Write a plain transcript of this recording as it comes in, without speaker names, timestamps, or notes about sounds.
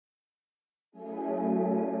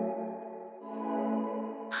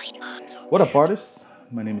What up, artists?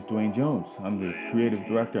 My name is Dwayne Jones. I'm the creative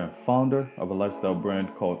director and founder of a lifestyle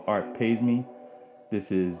brand called Art Pays Me.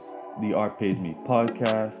 This is the Art Pays Me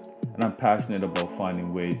podcast, and I'm passionate about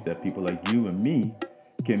finding ways that people like you and me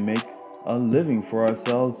can make a living for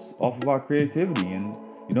ourselves off of our creativity. And,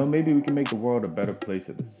 maybe we can make the world a better place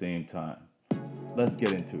at the same time. Let's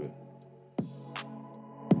get into it.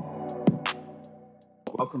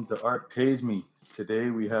 Welcome to Art Pays Me. Today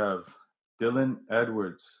we have Dylan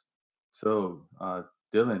Edwards. So,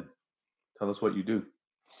 Dylan, tell us what you do.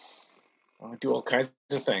 I do all kinds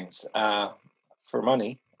of things for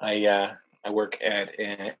money. I work at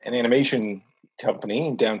an animation company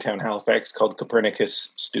in downtown Halifax called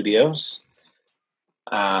Copernicus Studios,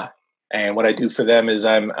 and what I do for them is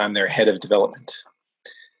I'm their head of development,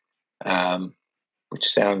 which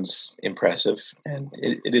sounds impressive, and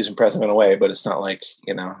it is impressive in a way. But it's not like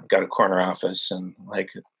I've got a corner office and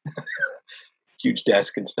like huge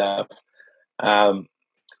desk and stuff.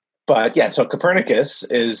 But yeah, so Copernicus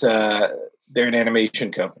is they're an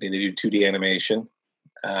animation company. They do 2D animation.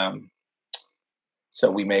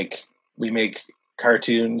 So we make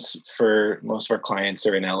cartoons for most of our clients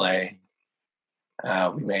are in LA.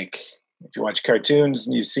 If you watch cartoons,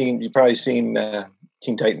 and you've probably seen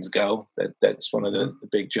Teen Titans Go. That's one of the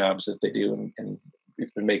big jobs that they do, and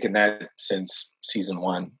we've been making that since season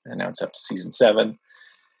 1, and now it's up to season 7.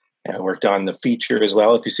 And I worked on the feature as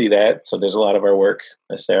well, if you see that. So there's a lot of our work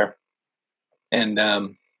that's there. And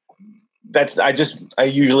I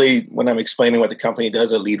usually, when I'm explaining what the company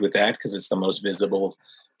does, I lead with that because it's the most visible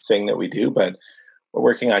thing that we do. But we're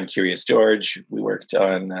working on Curious George. We worked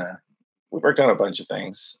on a bunch of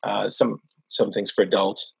things. Some things for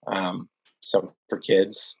adult, some for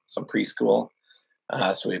kids, some preschool.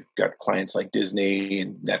 So we've got clients like Disney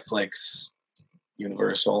and Netflix,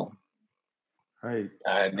 Universal, Right.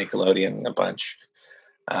 Nickelodeon, a bunch.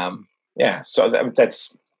 So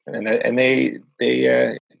that's and they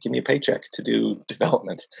give me a paycheck to do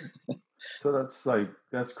development. So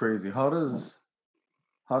that's crazy. How does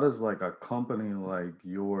like a company like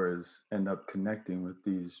yours end up connecting with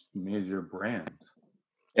these major brands?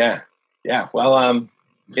 Yeah. Well,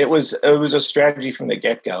 it was a strategy from the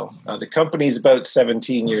get-go. The company's about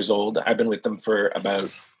 17 years old. I've been with them for about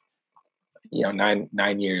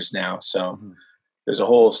 9 years now. So there's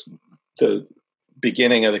the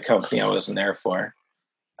beginning of the company I wasn't there for.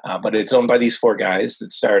 But it's owned by these 4 guys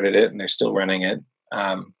that started it, and they're still running it.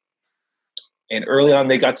 And early on,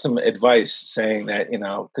 they got some advice saying that,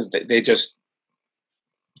 because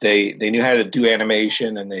they knew how to do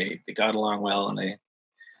animation, and they got along well, and they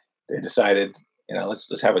decided,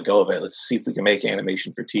 let's have a go of it. Let's see if we can make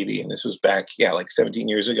animation for TV. And this was back, like 17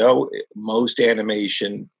 years ago. Most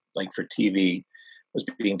animation, like for TV, was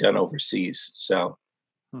being done overseas. So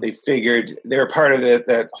they figured they were part of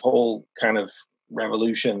that whole kind of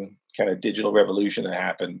revolution, kind of digital revolution that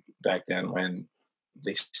happened back then when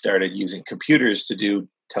they started using computers to do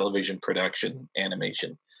television production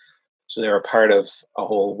animation. So they were a part of a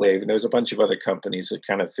whole wave. And there's a bunch of other companies that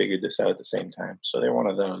kind of figured this out at the same time. So they're one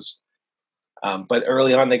of those. But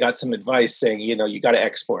early on, they got some advice saying, you got to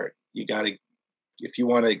export. If you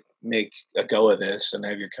want to make a go of this and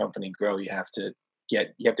have your company grow, you have to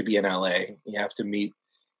be in LA. You have to meet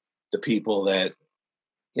the people that,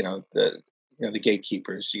 the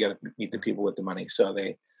gatekeepers. You got to meet the people with the money. So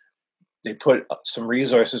they put some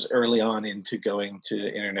resources early on into going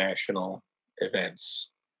to international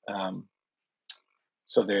events.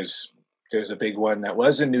 So there's a big one that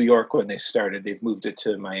was in New York when they started. They've moved it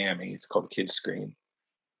to Miami. It's called Kidscreen.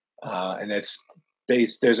 And that's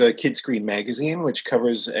there's a Kidscreen magazine, which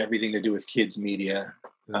covers everything to do with kids media.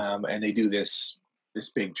 And they do this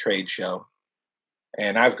big trade show.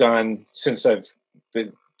 And I've gone, since I've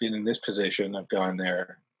been in this position, I've gone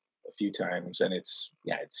there a few times, and it's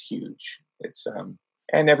huge. It's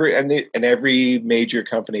and every major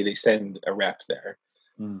company, they send a rep there.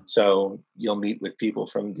 So you'll meet with people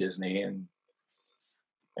from Disney and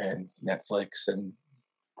Netflix and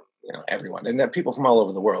everyone, and that people from all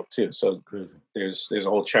over the world too. So crazy. There's a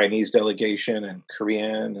whole Chinese delegation and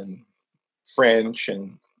Korean and French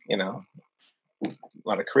and a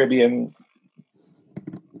lot of Caribbean.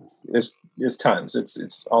 There's tons.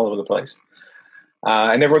 It's all over the place,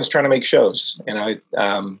 and everyone's trying to make shows.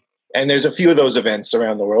 And there's a few of those events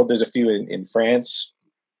around the world. There's a few in France,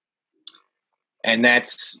 and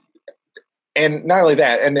not only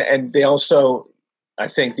that, and they also, I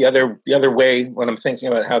think the other way, when I'm thinking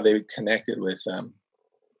about how they connected with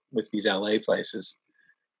these LA places,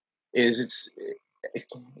 is it's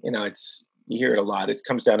you hear it a lot. It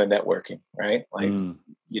comes down to networking, right? Like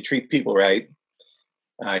you treat people right,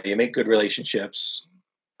 you make good relationships,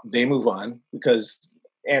 they move on because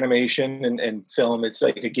animation and film, it's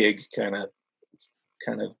like a gig kind of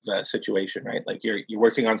situation, right? Like you're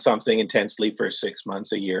working on something intensely for 6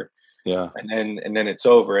 months, a year, Yeah. and then it's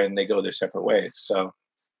over and they go their separate ways. So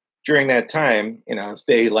during that time, if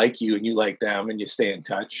they like you and you like them and you stay in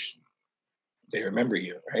touch, they remember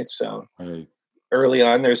you, right? So Right. early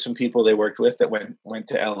on, there's some people they worked with that went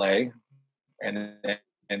to LA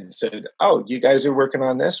and said, "Oh, you guys are working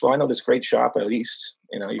on this? Well, I know this great shop out east.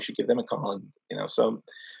 You should give them a call." And so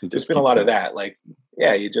It there's just been a keeps lot of going. that. Like,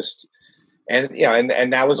 yeah, you just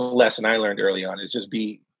and that was a lesson I learned early on, is just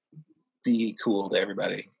be cool to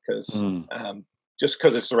everybody, because Mm. just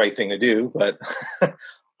because it's the right thing to do, but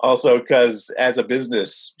also because as a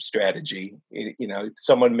business strategy,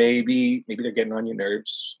 someone maybe they're getting on your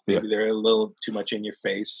nerves, Yeah. maybe they're a little too much in your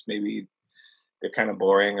face, maybe they're kind of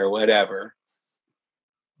boring or whatever.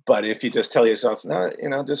 But if you just tell yourself, no,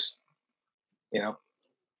 just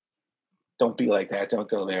don't be like that, don't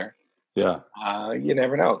go there. Yeah. You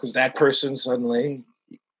never know, because that person suddenly,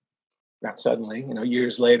 not suddenly,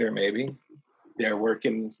 years later, maybe they're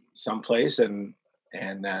working someplace and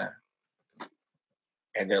they're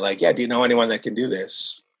like, yeah, do you know anyone that can do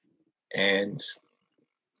this? And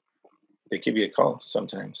they give you a call.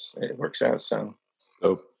 Sometimes it works out. So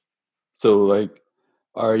So like,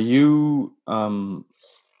 are you, well,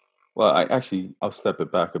 I'll step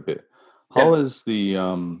it back a bit. How yeah, has the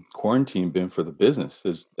quarantine been for the business?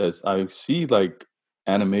 As I see, like,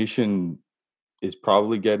 animation is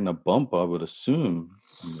probably getting a bump, I would assume,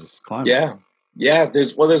 in this climate. yeah.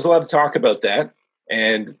 There's a lot of talk about that,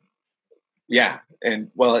 and yeah,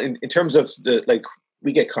 and well, in terms of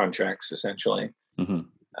we get contracts essentially, Hmm.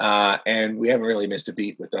 and we haven't really missed a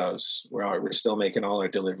beat with those. We're still making all our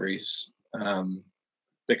deliveries,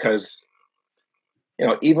 because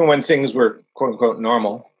even when things were quote unquote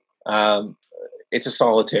normal, um, it's a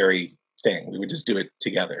solitary thing. We would just do it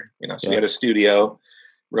together. So we Yeah. had a studio,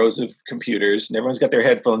 rows of computers, and everyone's got their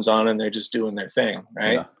headphones on and they're just doing their thing,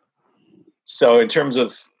 right? Yeah. So in terms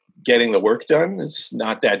of getting the work done, it's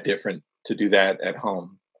not that different to do that at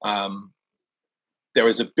home. There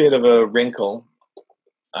was a bit of a wrinkle,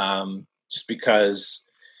 just because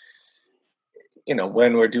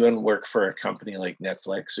when we're doing work for a company like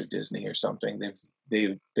Netflix or Disney or something,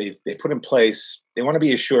 they put in place, they want to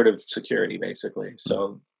be assured of security, basically.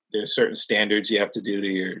 So there's certain standards you have to do to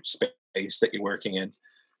your space that you're working in,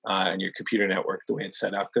 and your computer network, the way it's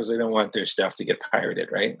set up, because they don't want their stuff to get pirated,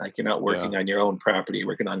 right? Like, you're not working Yeah. on your own property, you're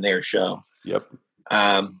working on their show. Yep.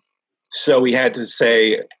 So we had to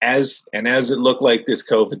say, as it looked like this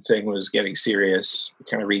COVID thing was getting serious, we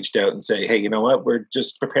kind of reached out and say, hey, you know what? We're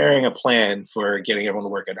just preparing a plan for getting everyone to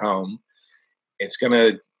work at home. It's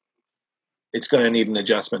gonna need an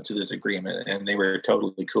adjustment to this agreement, and they were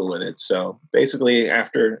totally cool with it. So basically,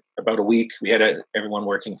 after about a week, we had everyone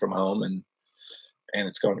working from home, and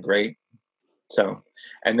it's going great. So,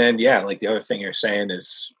 and then like the other thing you're saying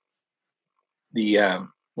is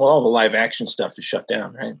all the live action stuff is shut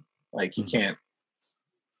down, right? Like, you can't,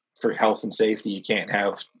 for health and safety, you can't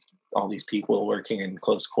have all these people working in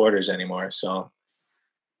close quarters anymore. So,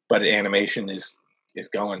 but animation is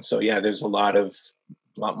going. So yeah, there's a lot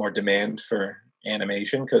more demand for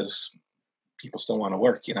animation, because people still want to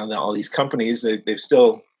work. All these companies, they've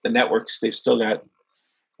still, the networks, they've still got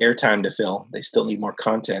airtime to fill. They still need more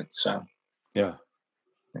content. So Yeah.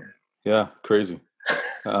 Crazy.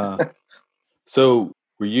 So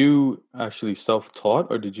were you actually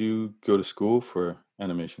self-taught, or did you go to school for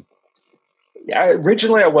animation? yeah,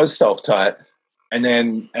 originally I was self-taught, and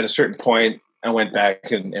then at a certain point I went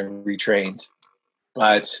back and retrained.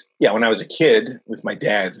 But yeah, when I was a kid with my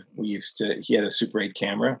dad, he had a Super 8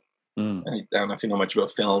 camera. I don't know if you know much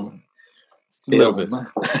about film. A little bit.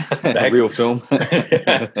 Real film.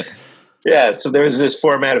 Yeah, so there was this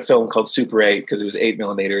format of film called Super 8, because it was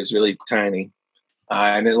 8mm, it was really tiny.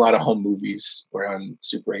 And a lot of home movies were on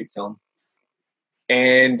Super 8 film.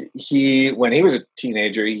 And when he was a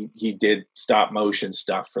teenager, he did stop motion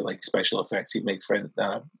stuff for like special effects. He'd make sort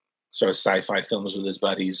of sci-fi films with his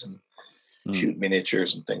buddies and shoot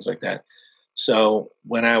miniatures and things like that. So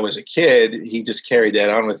when I was a kid, he just carried that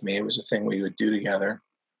on with me. It was a thing we would do together.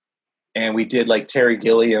 And we did like Terry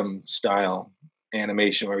Gilliam style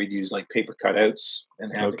animation, where we'd use like paper cutouts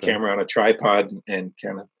and have the camera on a tripod and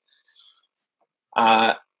kind of,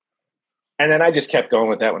 and then I just kept going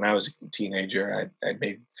with that. When I was a teenager, I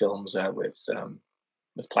made films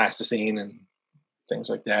with plasticine and things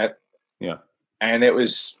like that. Yeah. And it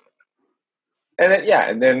was,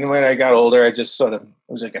 and then when I got older, I just sort of,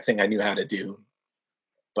 it was like a thing I knew how to do.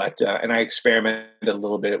 But, and I experimented a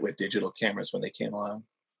little bit with digital cameras when they came along.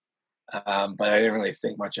 but I didn't really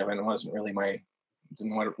think much of it. It wasn't really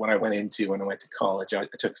what I went into when I went to college. I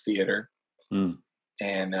took theater and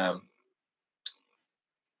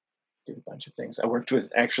did a bunch of things. I worked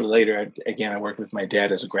with, actually later, I worked with my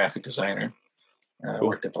dad as a graphic designer. I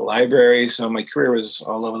worked at the library, so my career was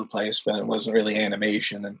all over the place, but it wasn't really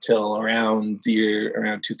animation until around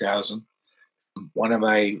 2000. One of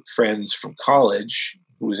my friends from college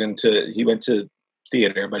who he went to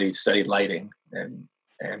theater, but he studied lighting, and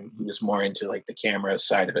he was more into like the camera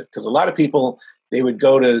side of it. Because a lot of people, they would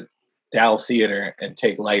go to Dal Theater and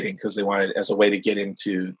take lighting because they wanted as a way to get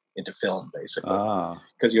into film, basically.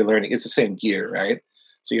 Because you're learning, it's the same gear, right?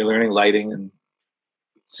 So you're learning lighting and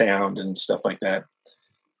sound and stuff like that.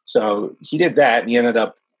 So he did that, and he ended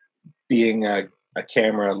up being a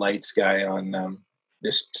camera lights guy on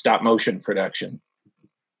this stop motion production.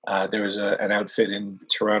 There was an outfit in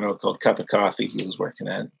Toronto called Cup of Coffee he was working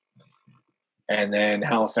at. And then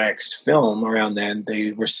Halifax Film, around then,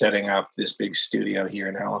 they were setting up this big studio here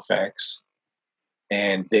in Halifax.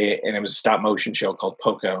 And it was a stop motion show called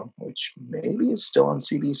Poco, which maybe is still on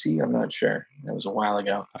CBC. I'm not sure. It was a while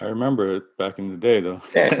ago. I remember it back in the day, though.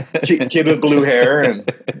 Yeah, kid with blue hair, and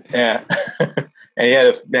yeah, and he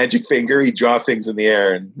had a magic finger. He'd draw things in the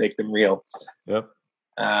air and make them real. Yep.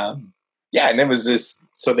 Yeah, and it was this.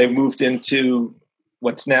 So they moved into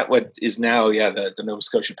what is now the Nova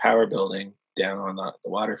Scotia Power Building down on the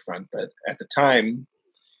waterfront. But at the time,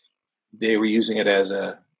 they were using it as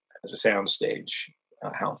a sound stage.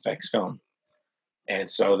 Halifax Film, and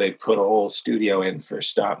so they put a whole studio in for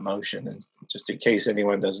stop motion. And just in case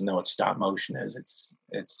anyone doesn't know what stop motion is,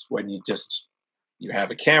 it's when you have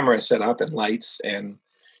a camera set up and lights, and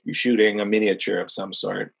you're shooting a miniature of some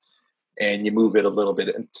sort, and you move it a little bit.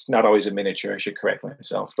 It's not always a miniature, I should correct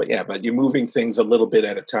myself, but you're moving things a little bit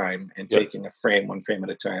at a time and taking one frame at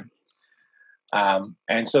a time.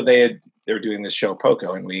 And so they were doing this show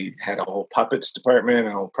Poco, and we had a whole puppets department and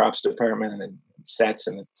a whole props department and sets,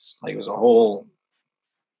 and it was a whole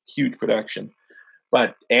huge production.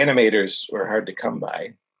 But animators were hard to come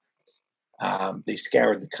by. They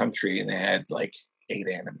scoured the country, and they had like 8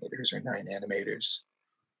 animators or 9 animators,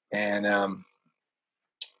 and I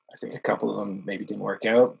think a couple of them maybe didn't work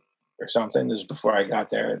out or something. This was before I got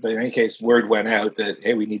there. But in any case, word went out that,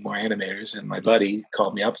 hey, we need more animators. And my buddy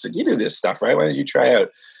called me up and said, you do this stuff, right? Why don't you try out?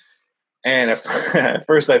 And at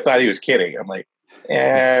first I thought he was kidding. I'm like,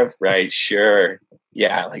 yeah, right, sure.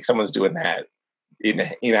 Yeah, like someone's doing that in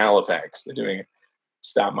Halifax. They're doing a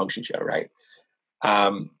stop motion show, right?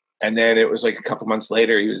 And then it was like a couple months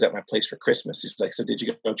later, he was at my place for Christmas. He's like, so did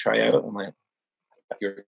you go try out? I'm like, I thought you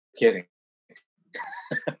were kidding.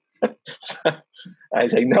 So I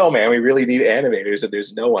was like, no, man, we really need animators, and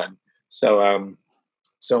there's no one. So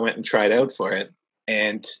I went and tried out for it,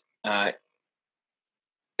 and I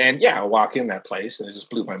walk in that place, and it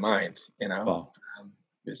just blew my mind. Wow.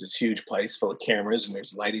 There's this huge place full of cameras, and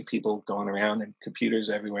there's lighting people going around, and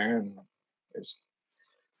computers everywhere, and there's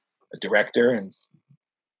a director and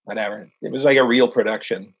whatever. It was like a real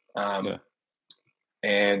production,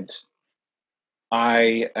 and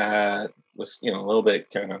I was a little bit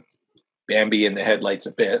kind of Bambi in the headlights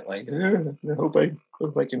a bit, like I hope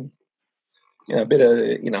I can, a bit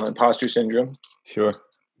of imposter syndrome. Sure.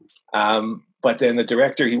 But then the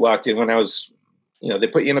director, he walked in when I was, they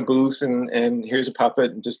put you in a booth and here's a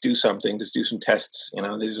puppet and just do something, just do some tests, and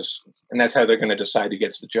that's how they're going to decide who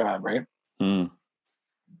gets the job, right? And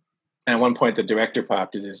at one point, the director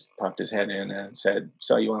popped his head in and said,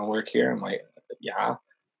 "So you want to work here?" I'm like, "Yeah."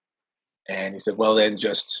 And he said, "Well, then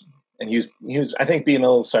and he was, I think, being a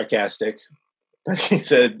little sarcastic, but he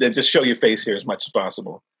said, "Then just show your face here as much as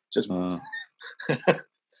possible."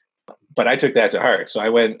 But I took that to heart. So I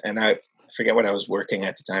went, and I forget what I was working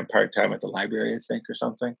at the time, part-time at the library, I think, or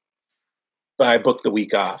something. But I booked the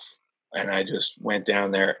week off, and I just went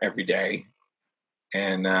down there every day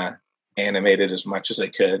and animated as much as I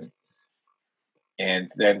could.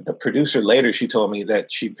 And then the producer later, she told me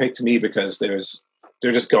that she picked me because they're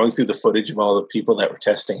just going through the footage of all the people that were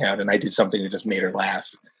testing out, and I did something that just made her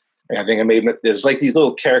laugh. And I think there's like these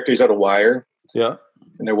little characters out of wire. Yeah.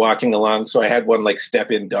 And they're walking along. So I had one like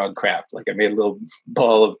step in dog crap. Like I made a little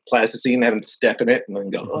ball of plasticine, had him step in it and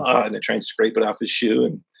then go, and then try and scrape it off his shoe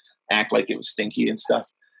and act like it was stinky and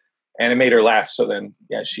stuff. And it made her laugh. So then,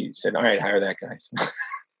 she said, all right, hire that guy.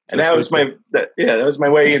 And that was my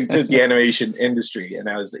way into the animation industry. And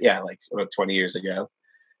that was, like about 20 years ago.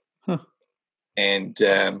 Huh. And,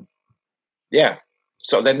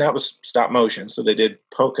 so then that was stop motion. So they did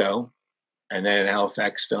Poco, and then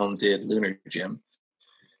Halifax Film did Lunar Gym.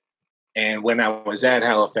 And when I was at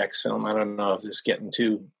Halifax Film, I don't know if this is getting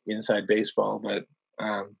too inside baseball, but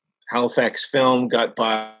Halifax Film got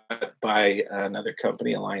bought by another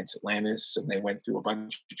company, Alliance Atlantis, and they went through a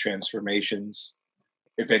bunch of transformations,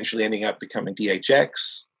 eventually ending up becoming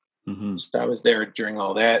DHX. Mm-hmm. So I was there during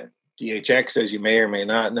all that. DHX, as you may or may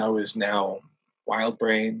not know, is now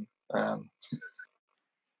WildBrain.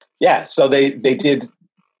 So they did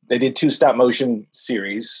 2 stop motion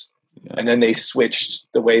series, and then they switched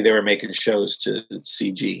the way they were making shows to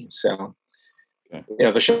CG. So,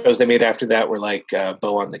 the shows they made after that were like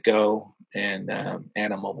Bo on the Go and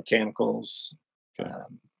Animal Mechanicals,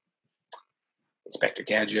 Inspector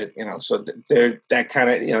Gadget. So they're that kind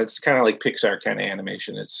of, it's kind of like Pixar kind of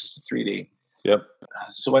animation. It's 3D. Yep.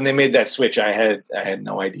 So when they made that switch, I had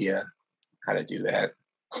no idea how to do that.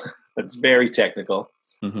 It's very technical.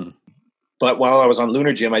 Mm-hmm. But while I was on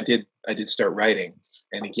Lunar Gym, I did start writing,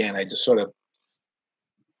 and again, I just sort of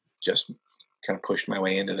kind of pushed my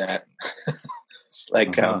way into that.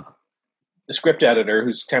 The script editor,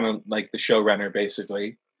 who's kind of like the showrunner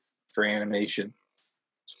basically for animation.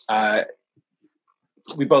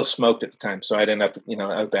 We both smoked at the time, so I'd end up,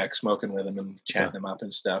 out back smoking with him and chatting him up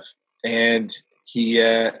and stuff. And he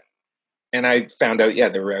and I found out,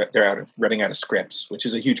 they're running out of scripts, which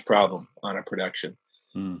is a huge problem on a production.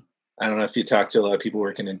 Mm. I don't know if you talk to a lot of people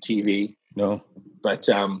working in TV. No. But,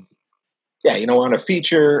 on a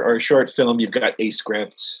feature or a short film, you've got a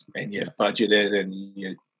script and you budget it and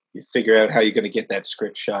you figure out how you're going to get that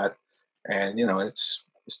script shot. And, it's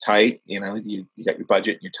tight. You got your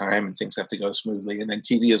budget and your time and things have to go smoothly. And then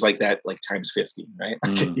TV is like that, like times 50, right?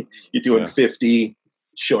 Mm. You're doing 50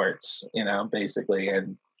 shorts, basically.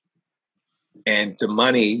 And the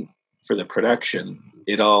money for the production,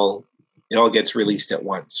 it all gets released at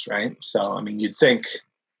once, right? So, I mean, you'd think,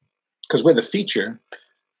 because with a feature,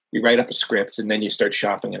 you write up a script and then you start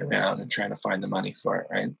shopping it around and trying to find the money for it,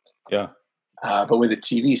 right? Yeah. But with a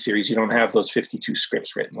TV series, you don't have those 52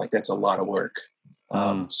 scripts written. Like, that's a lot of work.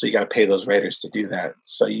 So you got to pay those writers to do that.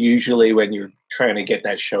 So usually when you're trying to get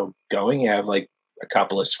that show going, you have like a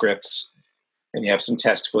couple of scripts and you have some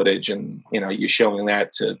test footage and, you're showing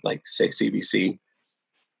that to, like, say, CBC.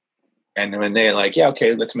 And when they're like, yeah,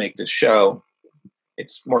 okay, let's make this show,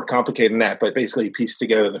 it's more complicated than that, but basically you piece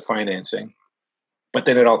together the financing. But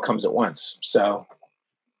then it all comes at once. So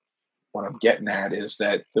what I'm getting at is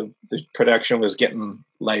that the production was getting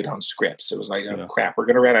light on scripts. It was like, oh, crap, we're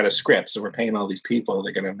going to run out of scripts. So we're paying all these people.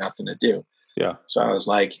 They're going to have nothing to do. Yeah. So I was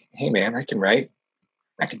like, hey, man, I can write.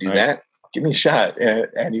 I can do that. Give me a shot.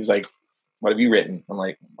 And he was like, what have you written? I'm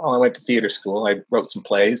like, well, I went to theater school. I wrote some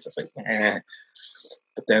plays. I was like, eh.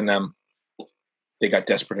 But then they got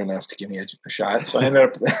desperate enough to give me a shot. So I ended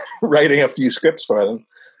up writing a few scripts for them.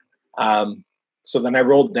 So then I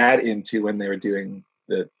rolled that into when they were doing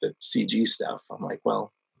the CG stuff. I'm like,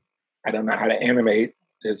 well, I don't know how to animate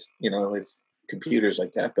this, with computers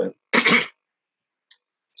like that. But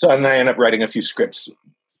so then I ended up writing a few scripts,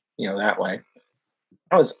 that way.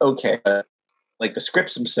 I was okay. Like, the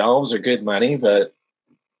scripts themselves are good money, but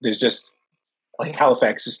there's just, like,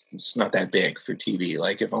 Halifax is it's not that big for TV.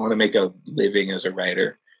 Like, if I want to make a living as a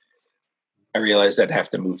writer, I realized I'd have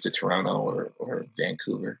to move to Toronto or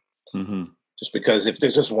Vancouver. Mm-hmm. Just because if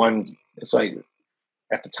there's just one, it's like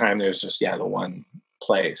at the time there's just, the one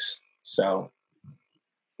place. So,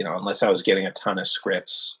 unless I was getting a ton of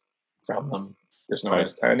scripts from them, there's no,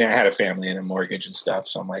 I mean, I had a family and a mortgage and stuff.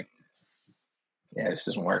 So I'm like, this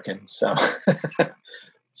isn't working. So,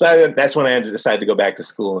 that's when I decided to go back to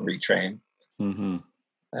school and retrain. Mm-hmm.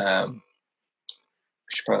 I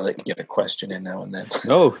should probably let you get a question in now and then.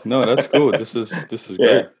 No, that's cool. This is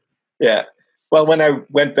great. Yeah. Well, when I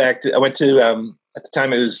went to at the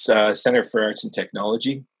time it was Center for Arts and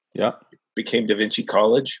Technology. Yeah. Became Da Vinci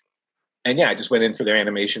College. And I just went in for their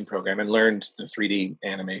animation program and learned the 3D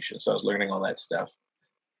animation. So I was learning all that stuff.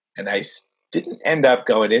 And I didn't end up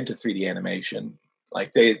going into 3D animation.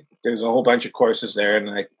 Like, there's a whole bunch of courses there.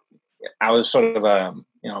 And I was sort of a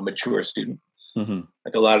mature student. Mm-hmm.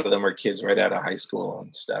 Like, a lot of them were kids right out of high school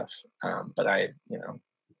and stuff. But I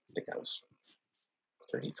think I was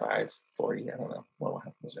 35, 40. I don't know. What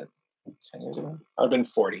was it? 10 years ago? I've been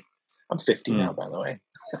 40. I'm 50 now, by the way.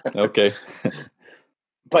 Okay.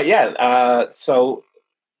 But so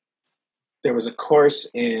there was a course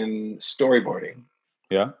in storyboarding.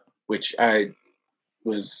 Yeah. Which I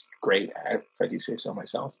was great at, if I do say so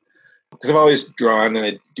myself. Because I've always drawn and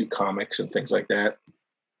I do comics and things like that.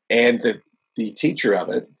 And the teacher of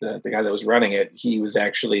it, the guy that was running it, he was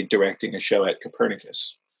actually directing a show at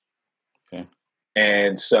Copernicus. Okay.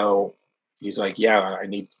 And so he's like, I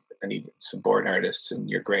need some board artists and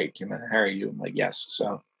you're great. Can I hire you? I'm like, yes.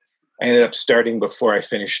 So I ended up starting before I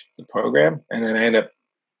finished the program. And then did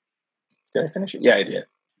I finish it? Yeah, I did.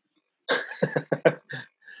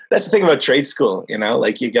 That's the thing about trade school,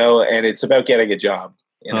 like you go and it's about getting a job,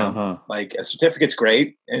 Uh-huh. like a certificate's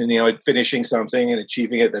great. And, finishing something and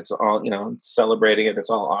achieving it, that's all, celebrating it. That's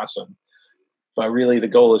all awesome. But really the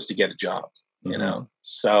goal is to get a job,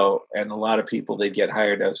 So, and a lot of people, they get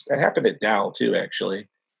hired as, that happened at Dow too, actually.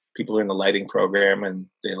 People are in the lighting program and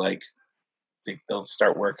they'll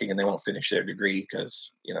start working and they won't finish their degree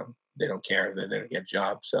because, they don't care. They're going to get a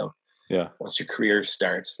job. So Yeah. once your career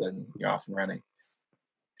starts, then you're off and running.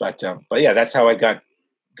 But yeah, that's how I got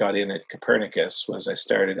in at Copernicus. I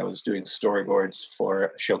was doing storyboards for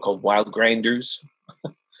a show called Wild Grinders.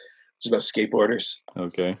 It's about skateboarders.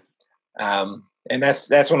 Okay. And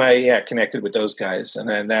that's when I connected with those guys, and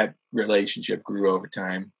then that relationship grew over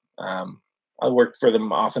time. I worked for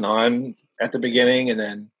them off and on at the beginning, and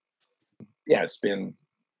then I've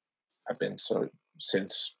been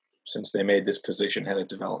since they made this position head of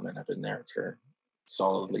development. I've been there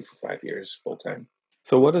solidly for 5 years full time.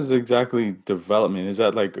 So what is exactly development? Is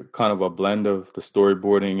that like kind of a blend of the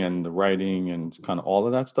storyboarding and the writing and kind of all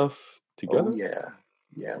of that stuff together? Oh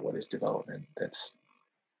yeah. What is development?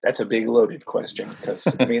 That's a big loaded question because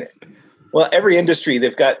well, every industry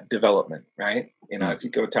they've got development, right? If you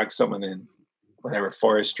go talk to someone in whatever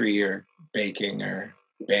forestry or baking or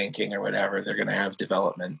banking or whatever, they're going to have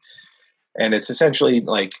development, and it's essentially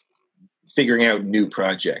like figuring out new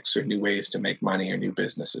projects or new ways to make money or new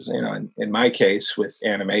businesses. In my case with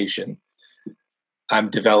animation, I'm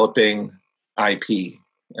developing IP,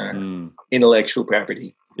 intellectual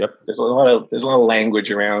property. Yep. There's a lot of language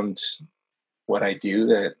around what I do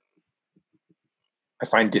that I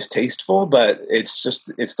find distasteful, but it's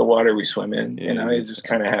the water we swim in. Yeah, you just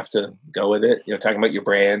kind of have to go with it. Talking about your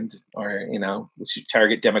brand or what's your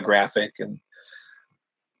target demographic and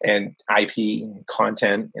IP and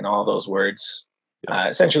content and all those words. Yeah.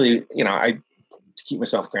 Essentially, to keep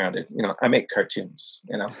myself grounded, I make cartoons,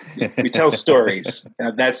 we tell stories.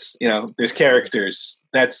 That's, there's characters.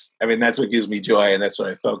 That's what gives me joy, and that's what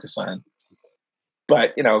I focus on.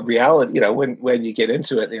 But, reality, when you get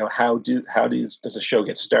into it, how does a show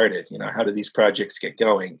get started? How do these projects get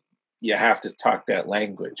going? You have to talk that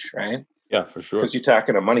language, right? Yeah, for sure. Because you're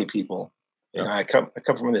talking to money people. Yeah. I come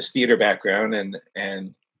from this theater background,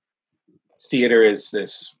 and theater is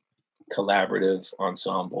this collaborative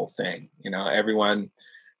ensemble thing. Everyone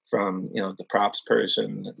from, the props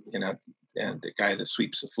person, and the guy that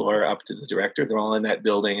sweeps the floor up to the director, they're all in that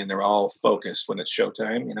building and they're all focused when it's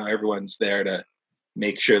showtime. Everyone's there to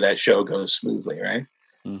make sure that show goes smoothly, right?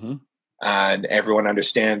 Mm-hmm. And everyone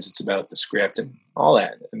understands it's about the script and all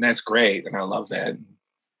that. And that's great. And I love that.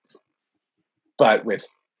 But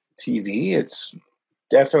with TV, it's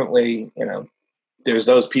definitely, there's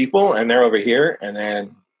those people and they're over here, and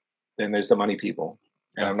then there's the money people.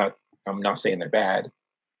 And I'm not saying they're bad,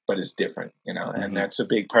 but it's different, Mm-hmm. And that's a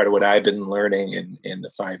big part of what I've been learning in the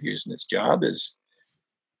 5 years in this job is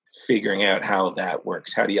figuring out how that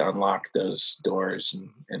works. How do you unlock those doors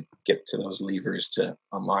and get to those levers to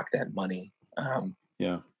unlock that money? And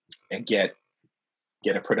get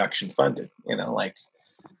a production funded, like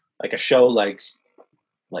a show like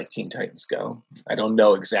Teen Titans Go. I don't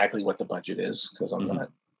know exactly what the budget is because I'm not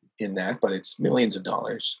in that, but it's millions of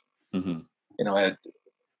dollars. At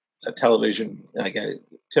a television, like a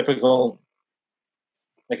typical,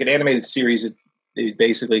 like an animated series, they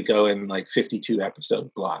basically go in like 52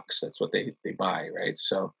 episode blocks. That's what they buy, right?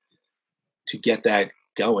 So to get that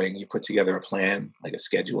going, you put together a plan, like a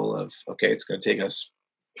schedule of, okay, it's going to take us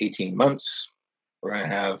 18 months. We're going to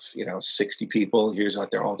have, 60 people. Here's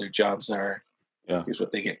what all their jobs are. Yeah. Here's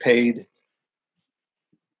what they get paid.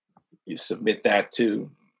 You submit that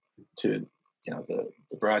to the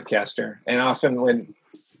broadcaster, and often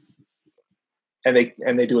they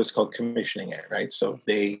do what's called commissioning it, right? So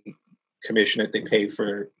they commission it, they pay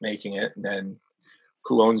for making it, and then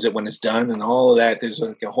who owns it when it's done, and all of that. There's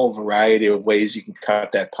like a whole variety of ways you can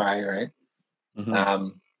cut that pie, right?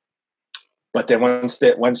 But then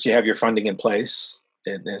once you have your funding in place,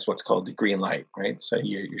 there's what's called the green light, right? So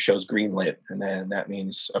your show's green lit, and then that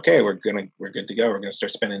means, okay, we're good to go. We're gonna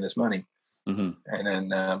start spending this money, and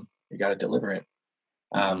then you got to deliver it.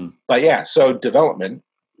 But yeah, so development,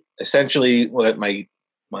 essentially, what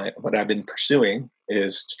I've been pursuing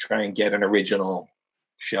is to try and get an original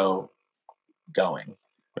show going,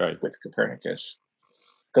 right, with Copernicus,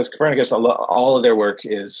 because Copernicus, all of their work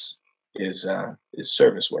is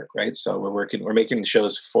service work, right? So we're making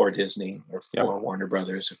shows for Disney or for Warner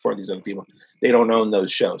Brothers or for these other people. They don't own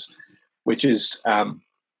those shows, which is,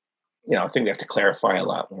 I think we have to clarify a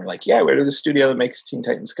lot when we're like, yeah, where did the studio that makes Teen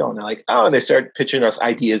Titans go? And they're like, oh, and they start pitching us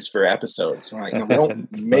ideas for episodes. And we're like, we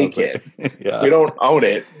don't make it. Yeah. We don't own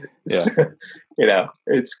it. Yeah.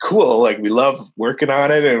 It's cool. Like, we love working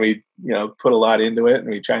on it, and we, put a lot into it, and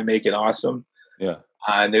we try and make it awesome. Yeah.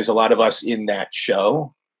 And there's a lot of us in that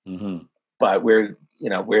show, Mm-hmm. but we're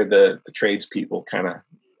the tradespeople kind of,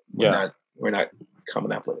 we're not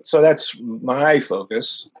coming up with it. So that's my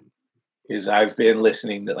focus. Is I've been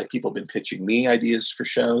listening to, like, people have been pitching me ideas for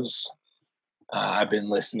shows. I've been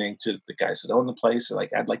listening to the guys that own the place. They're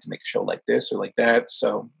like, I'd like to make a show like this or like that.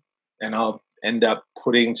 So, and I'll end up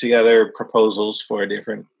putting together proposals for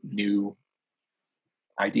different new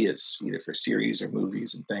ideas, either for series or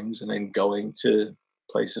movies and things, and then going to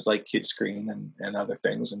places like Kidscreen and other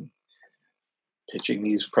things and pitching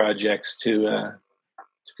these projects to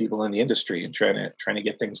people in the industry and trying to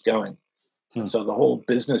get things going. So the whole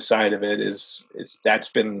business side of it is that's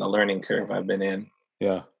been the learning curve I've been in.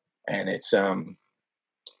 Yeah. And it's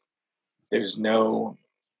there's no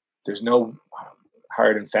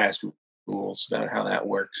hard and fast rules about how that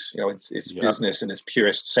works. It's business in its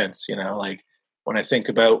purest sense. Like, when I think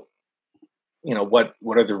about what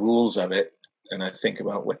are the rules of it, and I think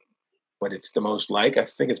about what it's the most like, I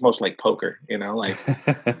think it's most like poker. Like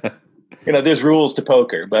there's rules to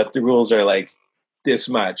poker, but the rules are like this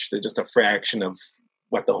much. They're just a fraction of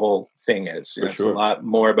what the whole thing is. It's a lot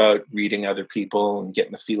more about reading other people and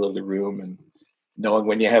getting the feel of the room and knowing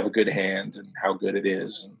when you have a good hand and how good it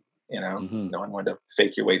is, and knowing when to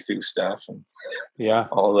fake your way through stuff and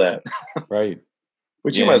all that. Right.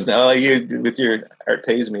 Which you must know. You, with your Art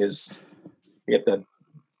Pays Me, is you get the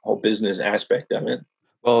whole business aspect of it.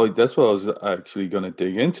 Well, that's what I was actually going to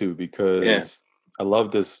dig into, because I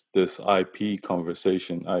love this IP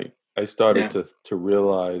conversation. I started to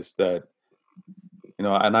realize that, and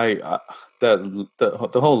that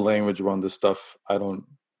the whole language around this stuff, I don't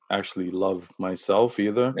actually love myself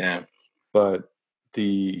either. Yeah. But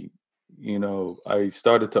I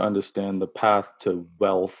started to understand the path to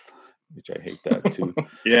wealth, which I hate that too.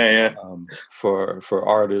 For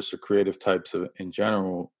artists or creative types in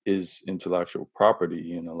general, is intellectual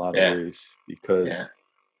property in a lot of ways, because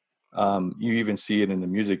you even see it in the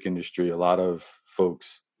music industry. A lot of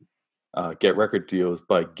folks get record deals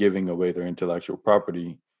by giving away their intellectual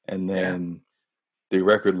property, and then the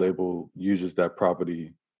record label uses that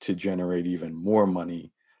property to generate even more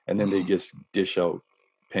money, and then they just dish out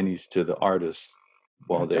pennies to the artists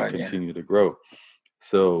while they continue to grow.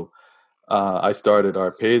 So I started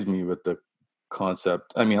Art Pays Me with the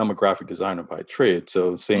concept. I mean, I'm a graphic designer by trade,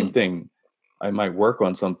 so same thing. I might work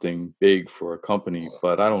on something big for a company,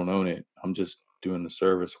 but I don't own it. I'm just doing the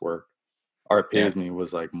service work. Art Pays Me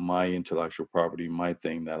was like my intellectual property, my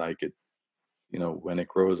thing that I could, when it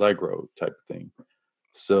grows, I grow type of thing.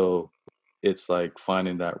 So it's like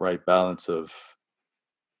finding that right balance of,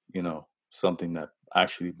 something that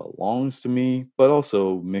actually belongs to me, but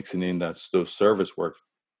also mixing in those service work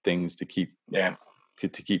things to keep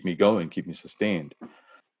me going, keep me sustained.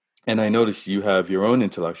 And I noticed you have your own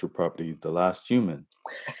intellectual property, The Last Human.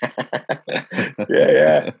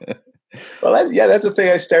 Well, that's the thing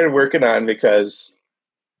I started working on,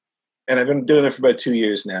 and I've been doing it for about 2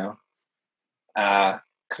 years now,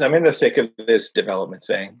 because I'm in the thick of this development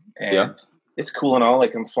thing, and it's cool and all.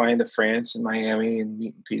 Like, I'm flying to France and Miami and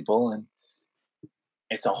meeting people, and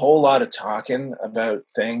it's a whole lot of talking about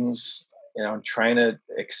things, trying to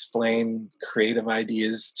explain creative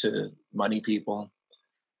ideas to money people.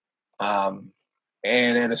 And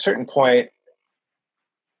at a certain point,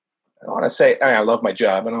 I don't want to say I love my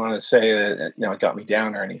job. I don't want to say that it got me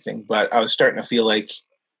down or anything, but I was starting to feel like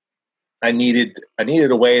I needed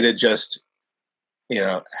a way to just be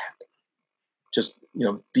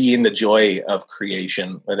in the joy of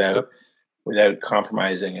creation without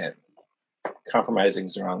compromising it. Compromising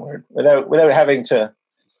is the wrong word. Without having to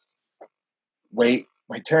wait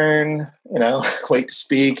my turn, wait to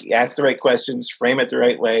speak, ask the right questions, frame it the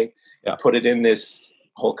right way, put it in this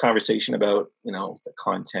whole conversation about, the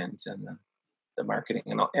content and the marketing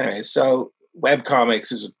and all. Anyway, so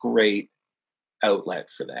webcomics is a great outlet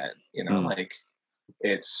for that. Like,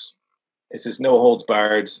 it's this no holds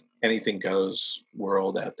barred, anything goes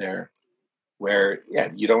world out there where,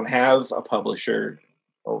 you don't have a publisher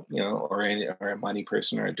or a money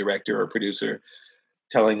person or a director or a producer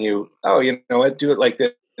telling you, oh, you know what, do it like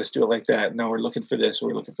this, do it like that. No, we're looking for this, or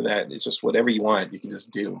we're looking for that. It's just whatever you want, you can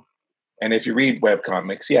just do. And if you read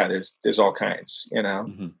webcomics, there's all kinds,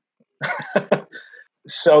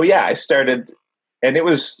 So I started, and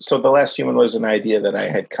The Last Human was an idea that I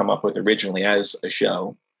had come up with originally as a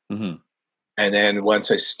show. And then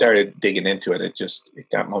once I started digging into it,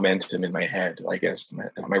 it got momentum in my head. Like as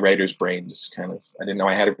my writer's brain just kind of, I didn't know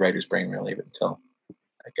I had a writer's brain really until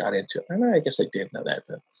I got into it. I guess I did know that,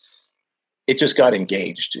 but it just got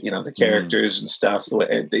engaged. The characters and stuff.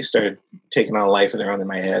 They started taking on a life of their own in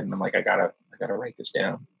my head, and I'm like, I gotta write this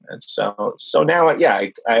down. And so now,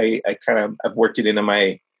 I kind of I've worked it into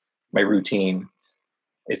my routine.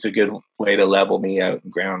 It's a good way to level me out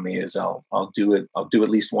and ground me. Is I'll do at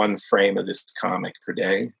least one frame of this comic per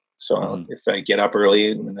day. So if I get up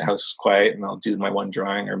early and the house is quiet, and I'll do my one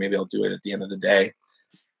drawing, or maybe I'll do it at the end of the day,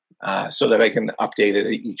 so that I can update it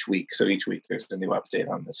each week. So each week there's a new update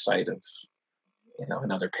on the site of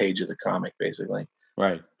another page of the comic, basically.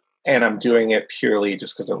 Right. And I'm doing it purely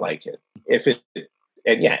just because I like it.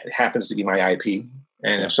 It happens to be my IP.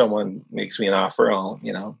 And if someone makes me an offer, I'll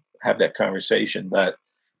have that conversation. But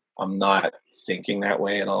I'm not thinking that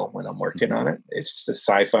way at all when I'm working on it. It's the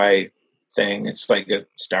sci-fi thing. It's like a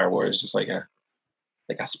Star Wars. It's like a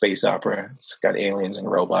space opera. It's got aliens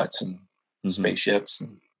and robots and spaceships.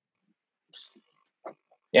 And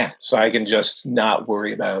so I can just not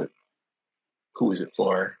worry about who is it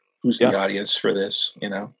for, who's the audience for this.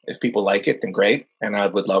 If people like it, then great. And I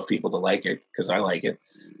would love people to like it because I like it.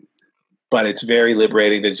 But it's very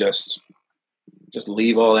liberating to just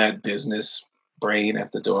leave all that business brain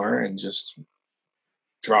at the door and just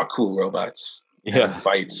draw cool robots and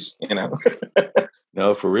fights.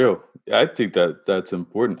 No, for real. I think that's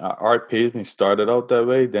important. Art Pays Me started out that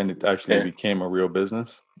way, then it actually became a real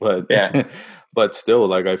business. But but still,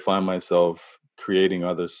 like, I find myself creating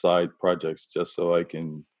other side projects just so I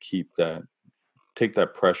can take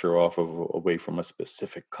that pressure away from a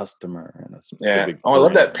specific customer and a specific I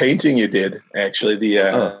love that painting you did, actually.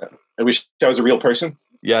 I wish I was a real person.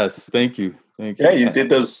 Yes, thank you. Yeah, you did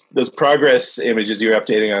those progress images you were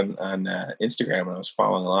updating on Instagram, and I was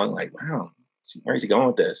following along like, wow, where is he going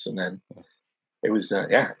with this? And then it was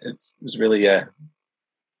it was really it's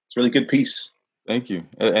a really good piece. Thank you.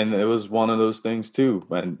 And it was one of those things too.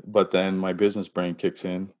 But then my business brain kicks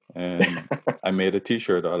in, and I made a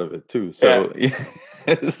T-shirt out of it too. So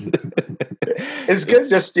it's good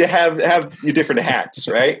just to have your different hats,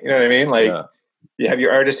 right? You know what I mean? Like you have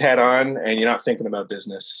your artist hat on, and you're not thinking about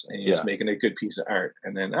business, and you're just making a good piece of art.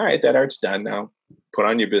 And then, all right, that art's done. Now put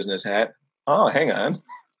on your business hat. Oh, hang on.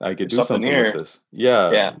 I could do something with this.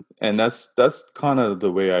 Yeah. And that's kind of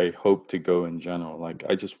the way I hope to go in general. Like,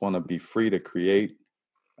 I just want to be free to create.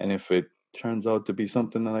 And if it turns out to be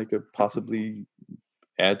something that I could possibly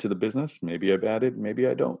add to the business, maybe I've added, maybe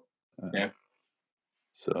I don't.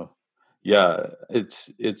 So,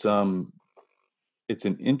 it's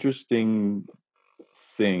an interesting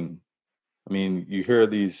thing. I mean, you hear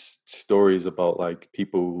these stories about like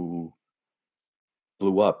people who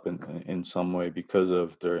blew up in some way because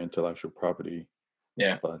of their intellectual property.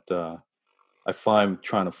 Yeah. But I find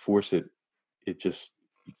trying to force it just,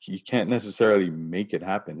 you can't necessarily make it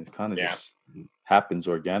happen. It kind of just happens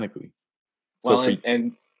organically. Well,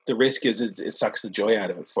 and the risk is it sucks the joy out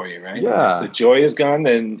of it for you, right? Yeah. If the joy is gone,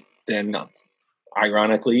 then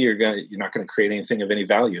ironically, you're not going to create anything of any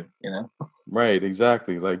value, Right,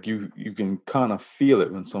 exactly. Like you can kind of feel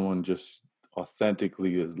it when someone just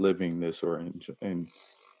authentically is living this or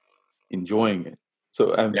enjoying it.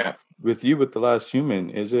 So with you, with The Last Human,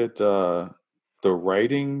 is it the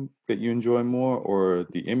writing that you enjoy more or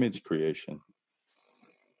the image creation?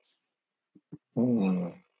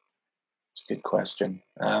 It's a good question.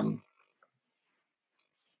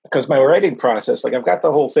 Because my writing process, like I've got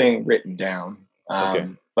the whole thing written down,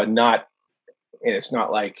 but it's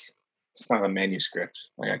not a manuscript.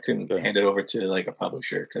 Like I couldn't hand it over to like a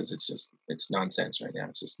publisher because it's nonsense right now.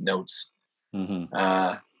 It's just notes.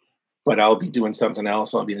 But I'll be doing something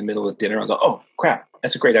else. I'll be in the middle of dinner. I'll go, oh crap,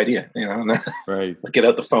 that's a great idea. Right. Get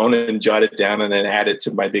out the phone and jot it down and then add it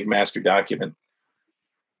to my big master document.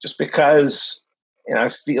 Just because, I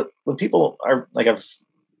feel when people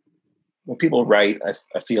write,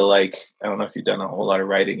 I feel like, I don't know if you've done a whole lot of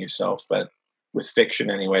writing yourself, but with fiction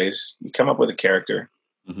anyways, you come up with a character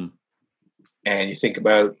and you think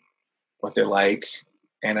about what they're like.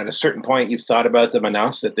 And at a certain point, you've thought about them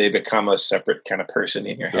enough that they become a separate kind of person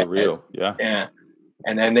in your head. They're real, yeah.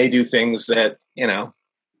 And then they do things that,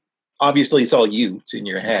 obviously it's all you. It's in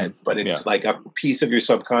your head, but it's like a piece of your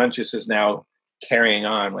subconscious is now carrying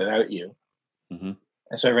on without you. And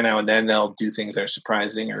so every now and then they'll do things that are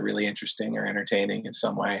surprising or really interesting or entertaining in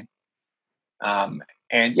some way.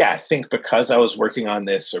 I think because I was working on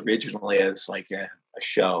this originally as like a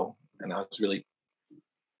show, and I was really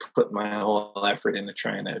put my whole effort into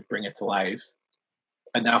trying to bring it to life,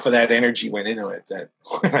 enough of that energy went into it that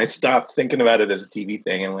when I stopped thinking about it as a TV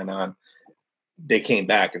thing and went on, they came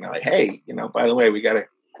back and they're like, hey, by the way, we got to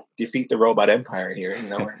defeat the robot empire here.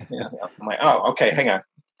 I'm like, oh, okay, hang on.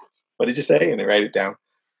 What did you say? And they write it down.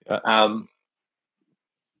 Yeah.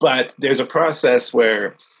 But there's a process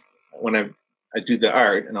where when I do the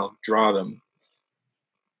art and I'll draw them,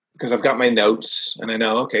 because I've got my notes and I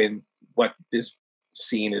know, okay, what this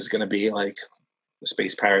scene is going to be like. The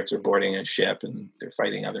space pirates are boarding a ship and they're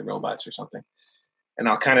fighting other robots or something. And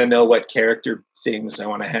I'll kind of know what character things I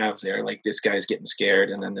want to have there. Like this guy's getting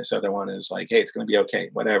scared. And then this other one is like, hey, it's going to be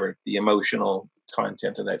okay. Whatever the emotional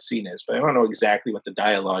content of that scene is. But I don't know exactly what the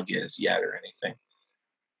dialogue is yet or anything.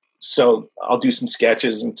 So I'll do some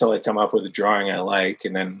sketches until I come up with a drawing I like.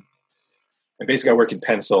 And then basically I work in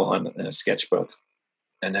pencil on a sketchbook.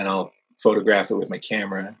 And then I'll photograph it with my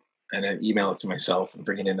camera and then email it to myself and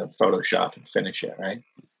bring it into Photoshop and finish it, right?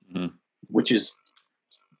 Mm-hmm. Which is,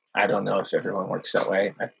 I don't know if everyone works that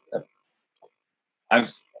way.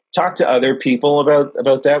 I've talked to other people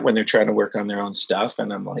about that when they're trying to work on their own stuff.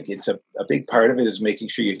 And I'm like, it's a big part of it is making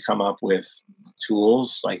sure you come up with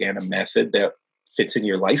tools and a method that fits in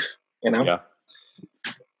your life, Yeah.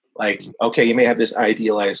 Like, okay, you may have this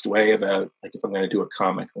idealized way about, like, if I'm going to do a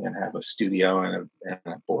comic, I'm going to have a studio and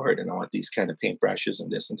a board, and I want these kind of paintbrushes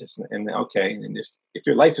and this and this. And okay, and if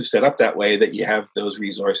your life is set up that way, that you have those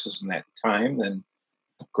resources and that time, then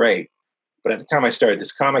great. But at the time I started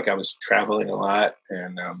this comic, I was traveling a lot.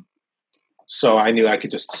 And so I knew I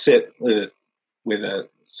could just sit with a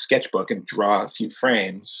sketchbook and draw a few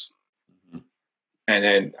frames. Mm-hmm. And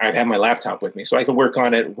then I'd have my laptop with me so I could work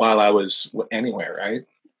on it while I was anywhere, right?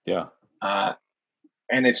 Yeah.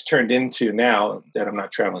 And it's turned into, now that I'm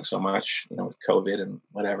not traveling so much, with COVID and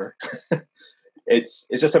whatever, it's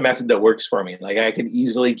just a method that works for me. Like I can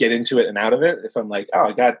easily get into it and out of it. If I'm like, oh,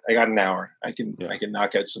 I got an hour, I can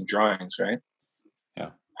knock out some drawings. Right. Yeah.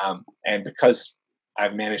 And because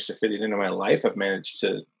I've managed to fit it into my life, I've managed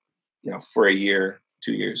to, for a year,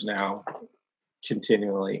 2 years now,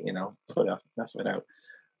 continually, put enough of it out.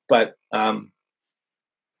 But,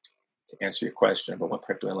 to answer your question about what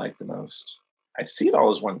part do I like the most, I see it all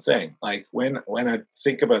as one thing. Like when I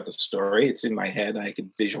think about the story, it's in my head and I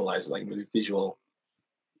can visualize it like I'm a visual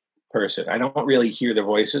person. I don't really hear the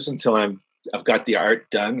voices until I've got the art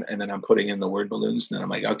done and then I'm putting in the word balloons and then I'm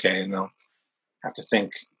like, okay, and I'll have to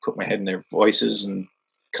put my head in their voices and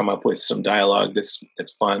come up with some dialogue that's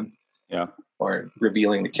fun. Yeah. Or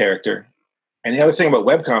revealing the character. And the other thing about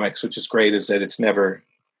webcomics, which is great, is that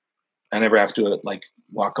I never have to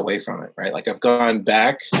walk away from it, right? Like I've gone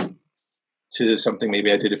back to something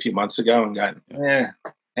maybe I did a few months ago and got,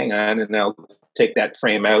 hang on, and I'll take that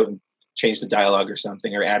frame out and change the dialogue or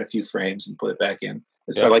something, or add a few frames and put it back in.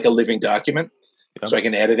 It's sort of like a living document, so I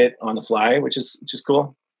can edit it on the fly, which is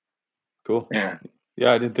cool. Cool. Yeah.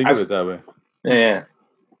 Yeah, I didn't think of it that way. Yeah.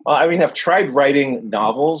 Well, I mean, I've tried writing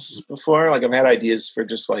novels before. Like I've had ideas for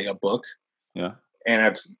just like a book. Yeah. And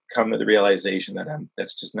I've come to the realization that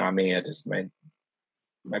that's just not me.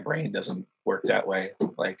 My brain doesn't work that way.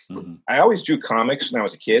 Like I always drew comics when I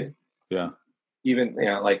was a kid. Yeah. Even,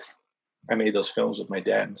 like I made those films with my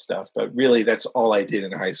dad and stuff, but really that's all I did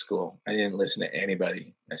in high school. I didn't listen to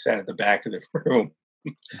anybody. I sat at the back of the room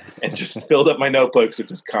and just filled up my notebooks with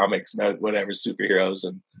just comics about whatever, superheroes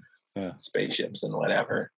and spaceships and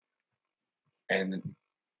whatever. And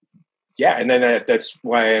and then that's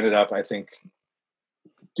why I ended up, I think,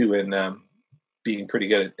 doing being pretty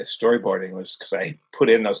good at storyboarding, was because I put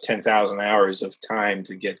in those 10,000 hours of time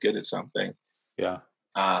to get good at something. Yeah.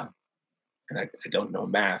 And I don't know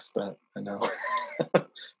math, but I know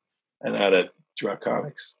I know how to draw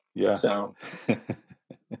comics. Yeah. So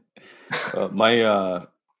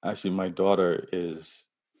my daughter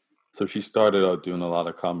she started out doing a lot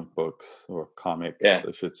of comic books or comics,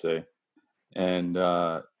 I should say. And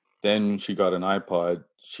then she got an iPod.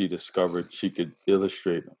 She discovered she could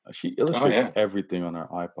illustrate. She illustrates everything on her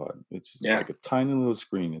iPod. It's like a tiny little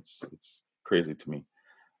screen. It's crazy to me.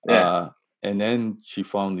 Yeah. And then she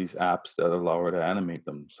found these apps that allow her to animate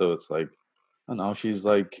them. So it's like, I don't know, she's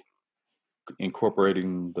like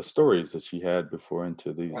incorporating the stories that she had before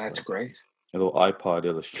into these. That's great. Little iPod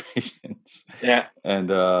illustrations. Yeah.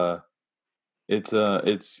 And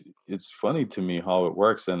it's funny to me how it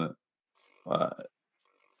works. And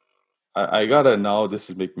I gotta now, this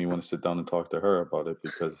is making me want to sit down and talk to her about it,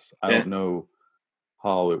 because I don't know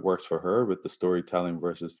how it works for her with the storytelling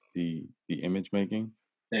versus the image making.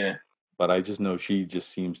 Yeah. But I just know she just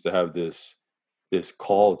seems to have this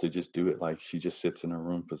call to just do it. Like she just sits in her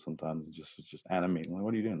room for sometimes and just animating. Like,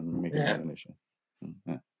 what are you doing? I'm making an animation.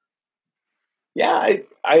 Yeah. Yeah,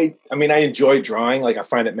 I mean, I enjoy drawing. Like I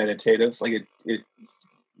find it meditative. Like it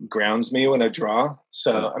grounds me when I draw.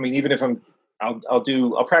 So I mean, even if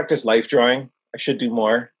I'll practice life drawing. I should do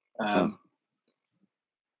more.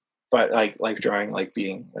 But like life drawing, like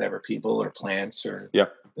being whatever, people or plants or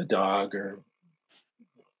Yep. the dog or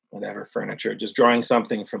whatever, furniture, just drawing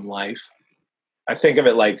something from life. I think of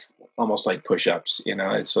it like almost like push-ups,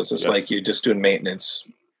 it's just like you're just doing maintenance.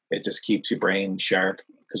 It just keeps your brain sharp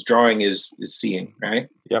because drawing is seeing, right?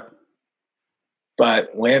 Yep.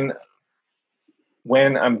 But when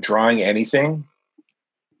I'm drawing anything,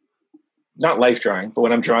 not life drawing, but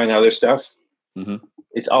when I'm drawing other stuff,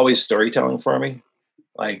 it's always storytelling for me.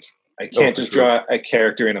 Like I can't just draw a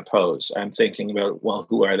character in a pose. I'm thinking about, well,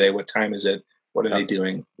 who are they? What time is it? What are they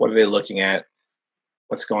doing? What are they looking at?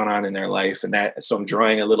 What's going on in their life? And so I'm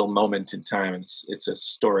drawing a little moment in time. It's a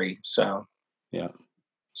story. So, yeah.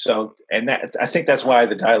 So, and that, I think that's why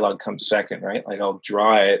the dialogue comes second, right? Like I'll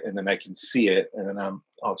draw it and then I can see it. And then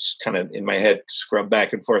I'll kind of in my head scrub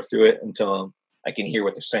back and forth through it until I can hear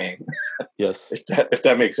what they're saying. Yes. if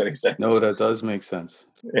that makes any sense. No, that does make sense.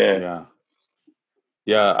 Yeah.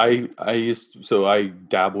 Yeah, I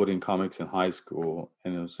dabbled in comics in high school,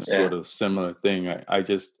 and it was a sort of similar thing. I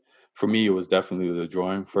just, for me, it was definitely the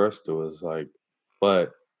drawing first. It was like,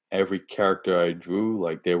 but every character I drew,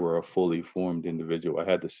 like they were a fully formed individual. I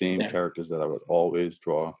had the same characters that I would always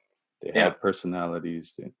draw. They had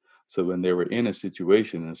personalities. So when they were in a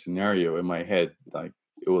situation, a scenario in my head, like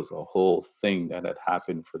it was a whole thing that had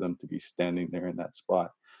happened for them to be standing there in that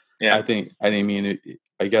spot. Yeah.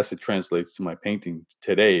 I guess it translates to my painting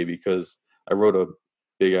today because I wrote a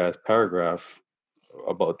big ass paragraph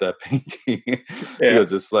about that painting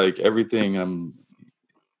because it's like everything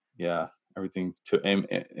everything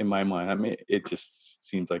in my mind. I mean, it just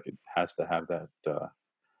seems like it has to have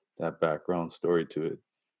that background story to it.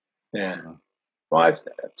 Yeah. Well,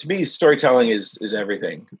 to me, storytelling is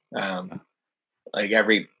everything. I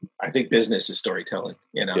think business is storytelling,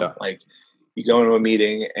 like you go into a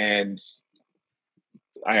meeting and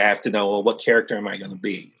I have to know, well, what character am I going to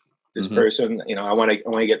be? This person, I want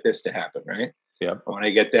to get this to happen, right? Yeah. I want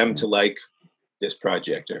to get them to like this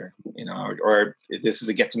project or this is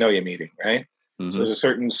a get to know you meeting, right? So there's a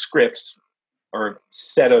certain script or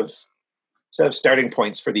set of starting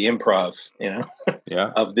points for the improv,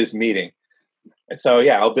 of this meeting. And so,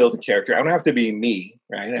 I'll build a character. I don't have to be me,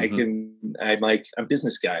 right? I'm a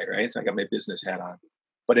business guy, right? So I got my business hat on.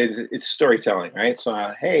 But it's storytelling, right?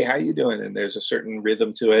 So, hey, how you doing? And there's a certain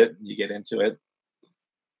rhythm to it. You get into it.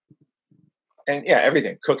 And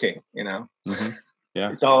everything, cooking, Yeah.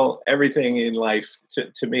 It's all, everything in life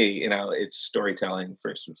to me, it's storytelling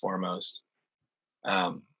first and foremost.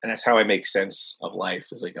 And that's how I make sense of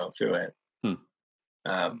life as I go through it. And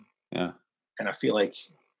I feel like,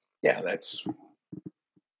 that's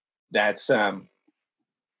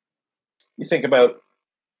you think about,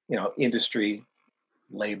 industry,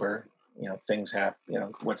 labor, things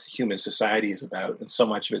happen, what's human society is about. And so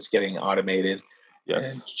much of it's getting automated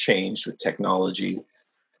and changed with technology.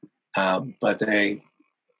 But I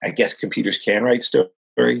guess computers can write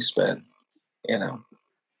stories, but,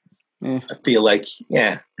 I feel like,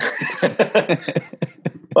 well,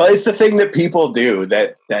 it's the thing that people do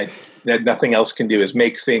that nothing else can do is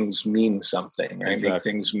make things mean something, right? Exactly. Make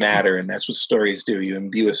things matter. And that's what stories do. You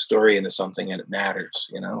imbue a story into something and it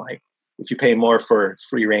matters, like if you pay more for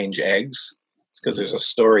free range eggs, it's because there's a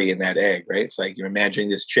story in that egg, right? It's like you're imagining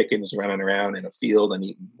this chicken is running around in a field and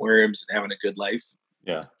eating worms and having a good life.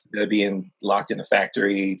 Yeah. Instead of being locked in a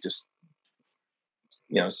factory, just,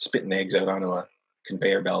 spitting eggs out onto a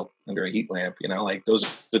conveyor belt under a heat lamp, like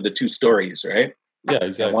those are the two stories, right? Yeah,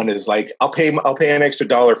 exactly. And one is like, I'll pay an extra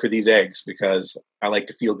 $1 for these eggs because I like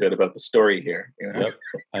to feel good about the story here. Yep.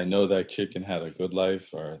 I know that chicken had a good life,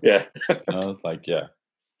 or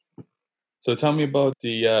So tell me about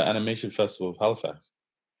the Animation Festival of Halifax.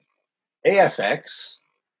 AFX.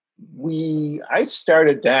 I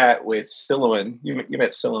started that with Silouan. You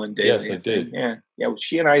met Silouan Daly. Yes, I did. Yeah.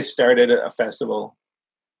 She and I started a festival.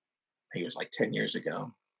 I think it was like 10 years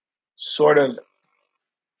ago. Sort of.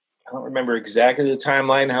 I don't remember exactly the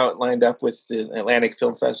timeline, how it lined up with the Atlantic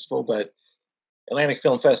Film Festival, but Atlantic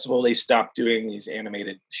Film Festival, they stopped doing these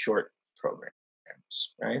animated short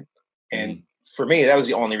programs, right? And for me, that was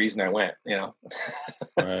the only reason I went,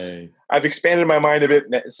 Right. I've expanded my mind a bit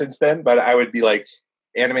since then, but I would be like,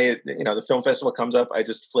 animated, the film festival comes up, I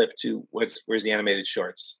just flip to where's the animated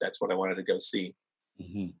shorts? That's what I wanted to go see.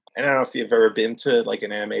 And I don't know if you've ever been to like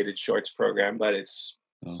an animated shorts program, but it's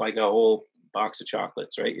like a whole box of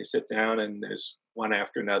chocolates, right? You sit down and there's one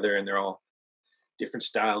after another and they're all different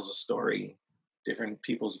styles of story, different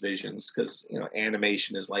people's visions. Cause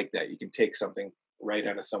animation is like that. You can take something right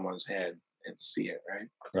out of someone's head and see it. Right.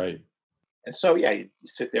 Right. And so, yeah, you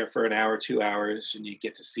sit there for an hour, 2 hours, and you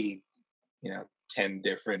get to see, 10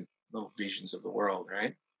 different little visions of the world,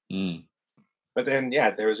 right? Mm. But then, yeah,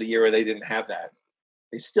 there was a year where they didn't have that.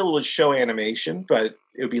 They still would show animation, but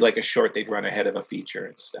it would be like a short they'd run ahead of a feature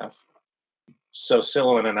and stuff. So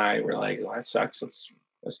Sylvan and I were like, well, that sucks.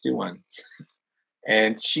 Let's do one.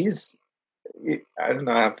 And I don't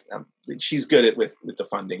know, she's good at with the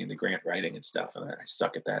funding and the grant writing and stuff, and I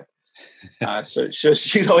suck at that. So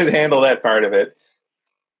she'd always handle that part of it,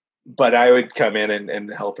 but I would come in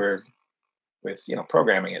and help her with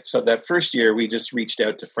programming it. So that first year, we just reached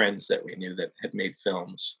out to friends that we knew that had made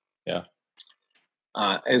films. Yeah.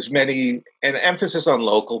 As many, and emphasis on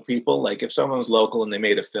local people. Like if someone was local and they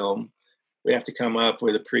made a film, we have to come up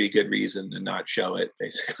with a pretty good reason to not show it.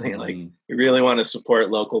 Basically, like we really want to support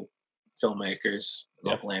local filmmakers,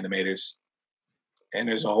 local animators, and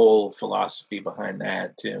there's a whole philosophy behind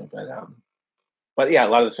that too. But yeah, a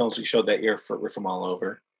lot of the films we showed that year were from all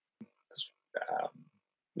over.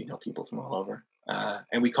 We know people from all over,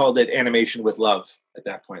 and we called it Animation with Love at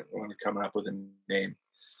that point. We wanted to come up with a name.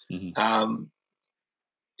 Mm-hmm.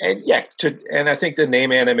 And I think the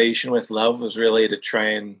name Animation with Love was really to try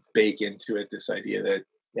and bake into it this idea that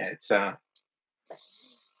it's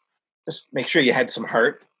just make sure you had some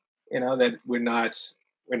heart, that we're not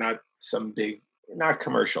some big, not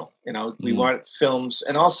commercial, we want films.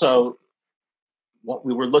 And also what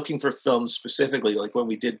we were looking for films specifically, like when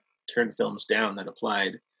we did turn films down that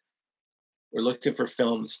applied, we're looking for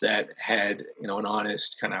films that had, an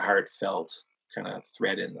honest kind of heartfelt kind of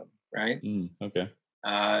thread in them. Right. Okay.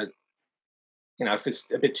 If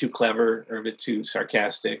it's a bit too clever or a bit too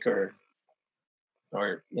sarcastic or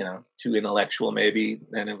too intellectual, maybe,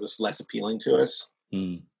 then it was less appealing to us.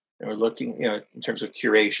 And we're looking, in terms of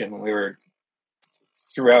curation, we were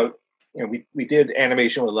throughout, we did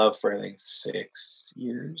Animation with Love for, I think, 7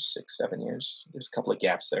 years. There's a couple of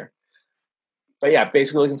gaps there. But yeah,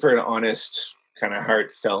 basically looking for an honest, kind of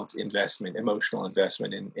heartfelt investment, emotional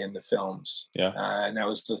investment in the films. Yeah. And that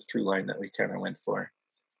was the through line that we kind of went for.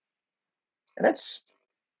 And that's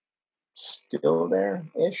still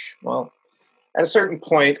there-ish. Well, at a certain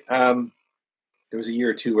point, there was a year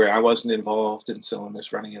or two where I wasn't involved, and Sylvan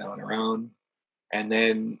was running it on her own. And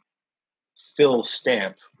then Phil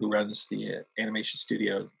Stamp, who runs the animation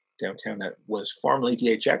studio downtown that was formerly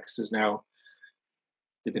DHX, is now,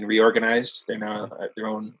 they've been reorganized. They're now at their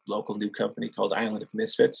own local new company called Island of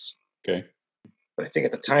Misfits. Okay. But I think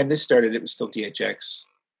at the time this started, it was still DHX.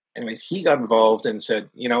 Anyways, he got involved and said,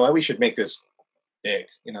 what, we should make this big.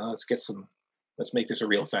 Let's make this a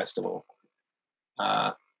real festival.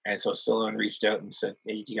 And so Sylvan reached out and said,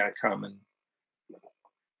 hey, you got to come and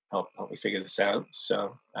help me figure this out.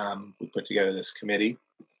 So we put together this committee,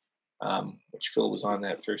 which Phil was on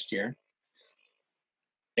that first year,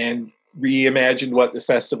 and reimagined what the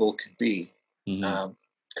festival could be.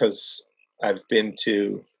 Because I've been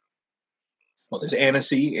to, there's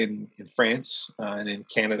Annecy in France, and in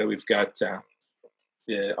Canada we've got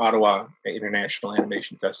the Ottawa International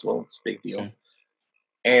Animation Festival. It's a big deal. Okay.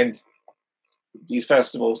 And these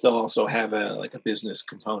festivals, they'll also have a business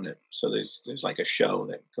component. So there's like a show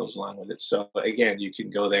that goes along with it. So again, you can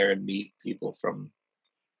go there and meet people from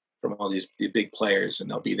all the big players, and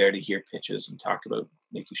they'll be there to hear pitches and talk about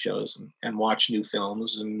making shows and watch new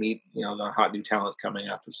films and meet, the hot new talent coming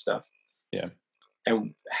up and stuff. Yeah.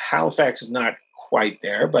 And Halifax is not quite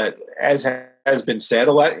there, but as has been said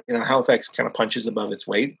a lot, Halifax kind of punches above its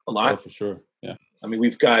weight a lot. Oh, for sure. Yeah. I mean,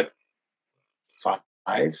 we've got 5,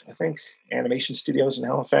 I think, animation studios in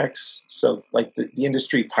Halifax. So like the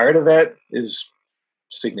industry part of that is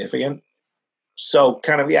significant. So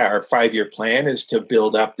kind of, our 5-year plan is to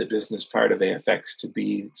build up the business part of AFX to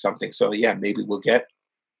be something. So maybe we'll get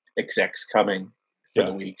execs coming for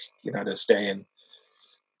the week, to stay and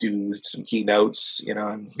do some keynotes,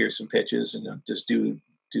 and hear some pitches and just do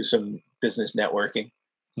some business networking.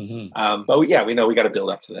 But we know we got to build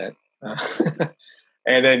up to that.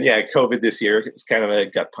 And then, COVID this year, it's kind of a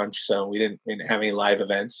gut punch. So we didn't have any live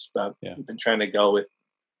events, but we've been trying to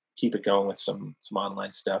keep it going with some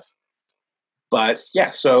online stuff. But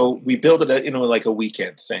so we built it, like a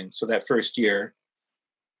weekend thing. So that first year,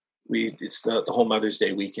 it's the whole Mother's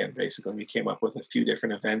Day weekend, basically. We came up with a few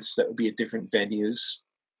different events that would be at different venues.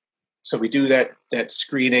 So we do that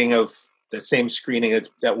screening of that same screening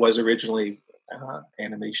that was originally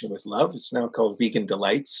Animation with Love. It's now called Vegan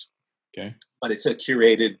Delights. Okay. But it's a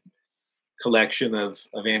curated collection of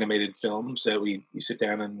animated films that we sit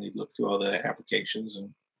down and we look through all the applications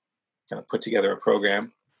and kind of put together a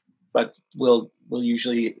program. But we'll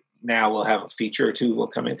usually now we'll have a feature or two will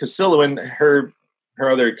come in, because Sylvan, her her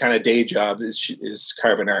other kind of day job is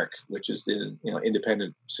Carbon Arc, which is the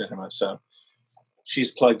independent cinema. So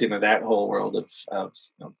she's plugged into that whole world of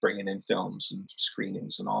bringing in films and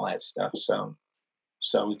screenings and all that stuff. So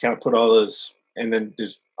we kind of put all those, and then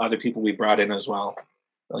there's other people we brought in as well.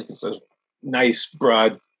 Like it's a nice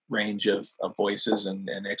broad range of voices and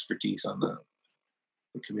expertise on the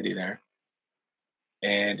committee there.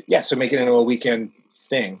 And yeah, so make it into a weekend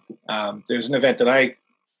thing. There's an event that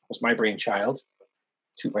was my brainchild,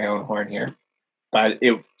 toot my own horn here, but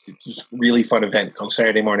it was a really fun event called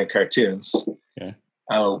Saturday Morning Cartoons.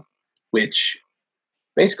 Yeah. Which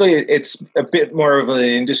basically it's a bit more of an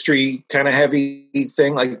industry kind of heavy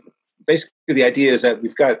thing. Like basically the idea is that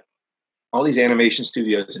we've got all these animation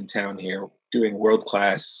studios in town here doing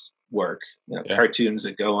world-class work, cartoons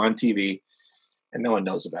that go on TV and no one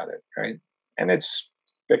knows about it. Right. And it's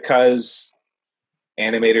because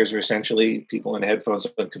animators are essentially people in headphones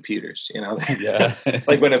on computers, Yeah.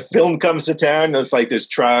 Like when a film comes to town, there's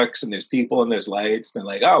trucks and there's people and there's lights and they're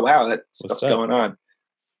like, oh wow, that stuff's going on.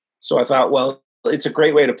 So I thought, well, it's a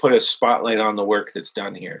great way to put a spotlight on the work that's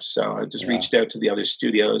done here. So I just reached out to the other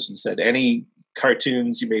studios and said, any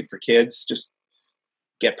cartoons you made for kids, just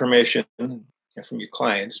get permission from your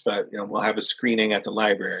clients, but we'll have a screening at the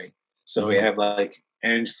library. So we have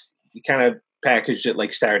and we kind of packaged it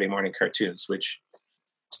like Saturday Morning Cartoons, which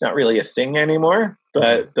it's not really a thing anymore,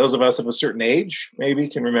 but those of us of a certain age maybe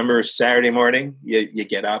can remember Saturday morning, you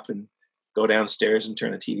get up and go downstairs and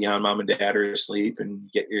turn the TV on. Mom and dad are asleep and you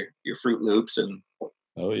get your Fruit Loops and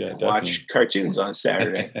watch cartoons on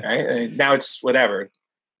Saturday. Right? And now it's whatever.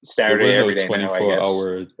 Saturday every day now, I guess.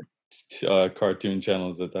 24-hour cartoon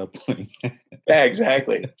channels at that point. Yeah,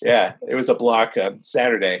 exactly. Yeah. It was a block on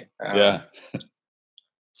Saturday.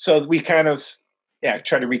 So we kind of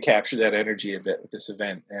try to recapture that energy a bit with this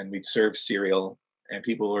event, and we'd serve cereal, and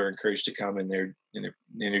people were encouraged to come in their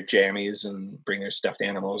jammies and bring their stuffed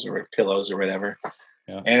animals or pillows or whatever.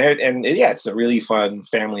 Yeah. And it's a really fun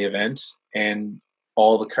family event, and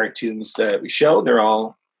all the cartoons that we show, they're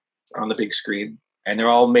all on the big screen, and they're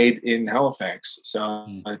all made in Halifax. So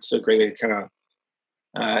it's a great way to kind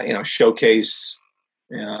of showcase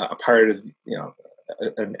a part of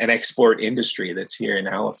an export industry that's here in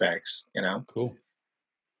Halifax. Cool.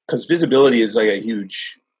 Because visibility is like a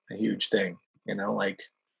huge thing. Like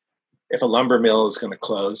if a lumber mill is going to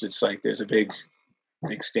close, it's like there's a big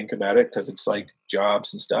stink about it because it's like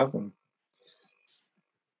jobs and stuff.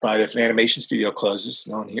 But if an animation studio closes,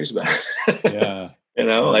 no one hears about it. Yeah.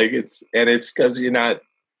 Like it's because you're not.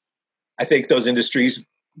 I think those industries,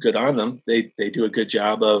 good on them. They do a good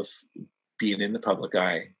job of being in the public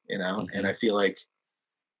eye. And I feel like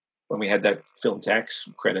when we had that film tax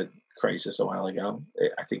credit crisis a while ago,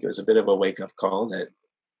 I think it was a bit of a wake up call that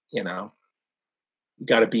you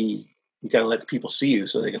got to let the people see you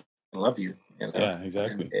so they can love you. Yeah,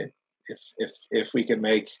 exactly. And if we can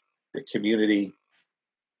make the community,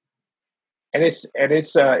 and it's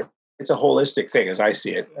a holistic thing as I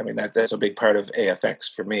see it. I mean that's a big part of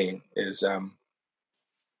AFX for me is an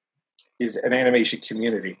animation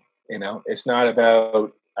community. It's not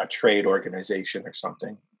about a trade organization or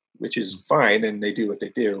something, which is fine, and they do what they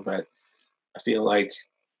do. But I feel like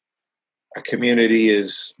a community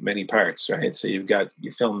is many parts, right? So you've got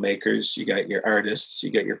your filmmakers, you got your artists,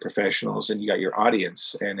 you got your professionals, and you got your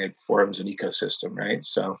audience, and it forms an ecosystem, right?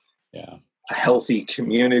 So a healthy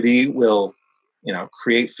community will,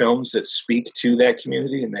 create films that speak to that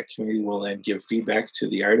community, and that community will then give feedback to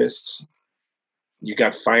the artists. You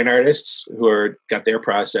got fine artists who got their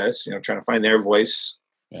process, trying to find their voice,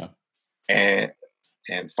 and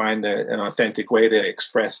find an authentic way to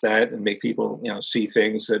express that and make people, see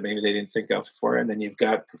things that maybe they didn't think of before. And then you've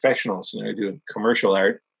got professionals, doing commercial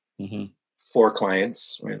art for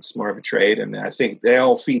clients when it's more of a trade. And I think they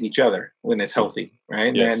all feed each other when it's healthy,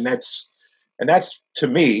 right? Yes. And that's to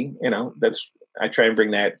me, I try and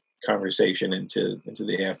bring that conversation into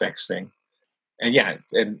the AFX thing. And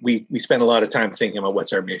and we spend a lot of time thinking about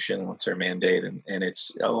what's our mission and what's our mandate, and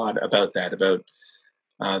it's a lot about that, about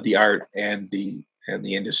the art and the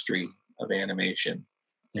industry of animation,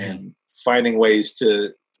 and finding ways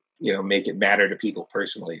to make it matter to people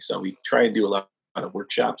personally. So we try and do a lot of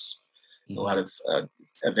workshops, a lot of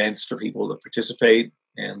events for people to participate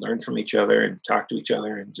and learn from each other and talk to each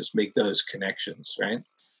other and just make those connections, right?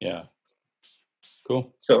 Yeah.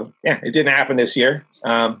 Cool. So it didn't happen this year.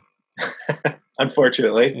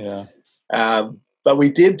 Unfortunately. Yeah. But we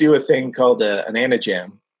did do a thing called an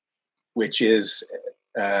Anajam, which is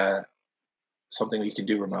something we can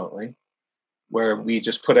do remotely, where we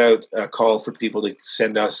just put out a call for people to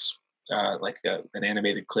send us an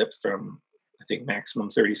animated clip from, I think, maximum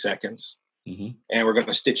 30 seconds. and we're going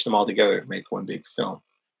to stitch them all together to make one big film.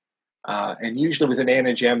 And usually with an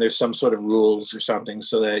AniJam, there's some sort of rules or something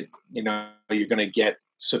so that, you know, you're going to get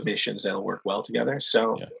submissions that'll work well together.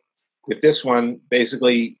 So with this one,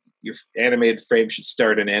 basically your animated frame should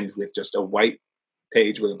start and end with just a white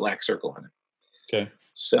page with a black circle on it. Okay.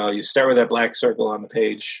 So you start with that black circle on the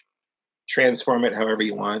page, transform it however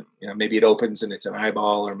you want. You know, maybe it opens and it's an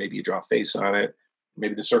eyeball, or maybe you draw a face on it.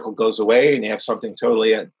 Maybe the circle goes away and you have something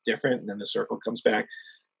totally different, and then the circle comes back.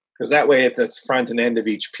 Because that way, at the front and end of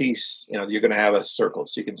each piece, you know, you're going to have a circle,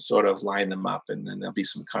 so you can sort of line them up, and then there'll be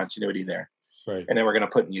some continuity there. Right. And then we're going to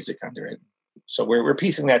put music under it. So we're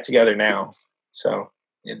piecing that together now. So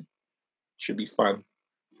it should be fun.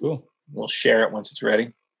 Cool. We'll share it once it's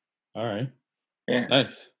ready. All right. Yeah.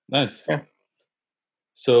 Nice. Yeah.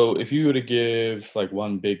 So if you were to give like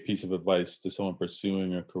one big piece of advice to someone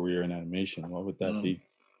pursuing a career in animation, what would that be?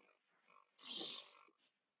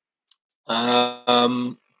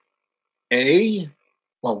 I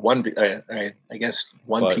guess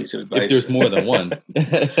one piece of advice. If there's more than one.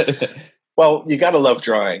 Well, you got to love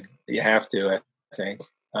drawing. You have to, I think.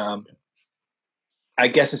 I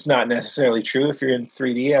guess it's not necessarily true if you're in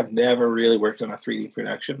 3D. I've never really worked on a 3D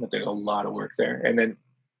production, but there's a lot of work there. And then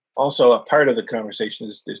also a part of the conversation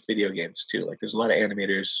is there's video games too. Like there's a lot of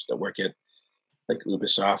animators that work at like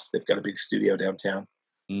Ubisoft. They've got a big studio downtown.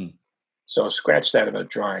 So scratch that about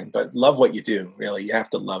drawing, but love what you do. Really, you have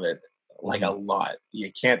to love it like a lot. You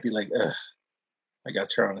can't be like, ugh, I got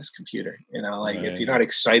to turn on this computer. You know, like if you're not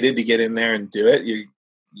excited to get in there and do it,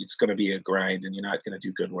 it's going to be a grind, and you're not going to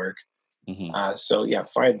do good work. So yeah,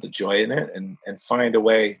 find the joy in it, and find a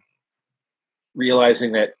way.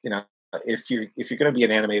 Realizing that, you know, if you're going to be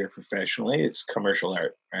an animator professionally, it's commercial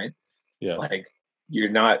art, right? Yeah. Like you're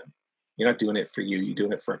not doing it for you. You're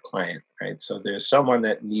doing it for a client, right? So there's someone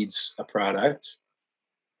that needs a product,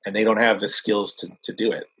 and they don't have the skills to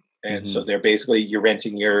do it, and so they're basically, you're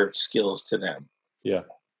renting your skills to them. Yeah.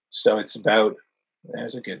 So it's about.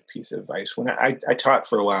 That's a good piece of advice. When I taught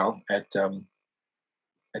for a while at Da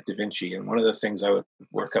Vinci, and one of the things I would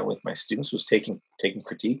work on with my students was taking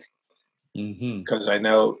critique, because I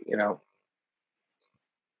know, you know,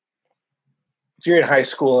 if you're in high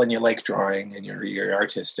school and you like drawing and you're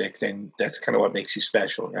artistic, then that's kind of what makes you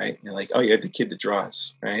special, right? You're like, oh, you're the kid that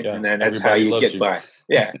draws, right? Yeah. And then that's everybody how you get by.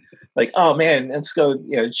 Yeah. Like, oh man, let's go,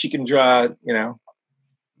 you know, she can draw, you know,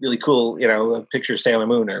 really cool, you know, a picture of Sailor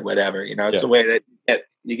Moon or whatever, you know, it's a way that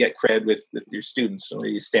you get cred with your students, and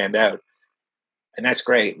you stand out. And that's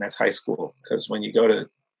great. And that's high school. Because when you go to,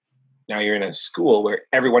 now you're in a school where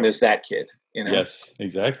everyone is that kid, you know? Yes,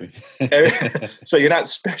 exactly. So you're not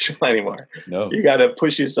special anymore. No. You got to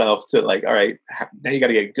push yourself to like, all right, now you got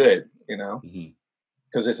to get good, you know?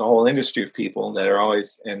 Because it's a whole industry of people that are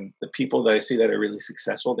always, and the people that I see that are really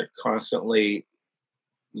successful, they're constantly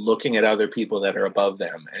looking at other people that are above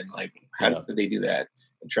them and like, how did they do that?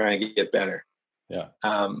 And trying to get better. Yeah.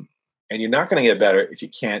 And you're not going to get better if you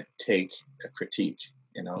can't take a critique,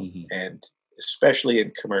 you know, and especially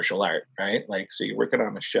in commercial art, right? Like, so you're working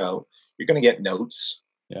on a show, you're going to get notes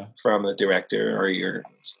from the director or your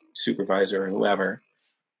supervisor or whoever,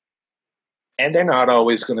 and they're not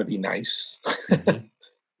always going to be nice.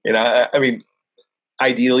 You know, I mean,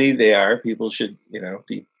 ideally they are. People should, you know,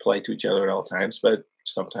 be polite to each other at all times, but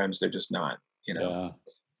sometimes they're just not, you know. Yeah.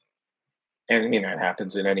 And I mean, that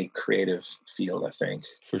happens in any creative field, I think.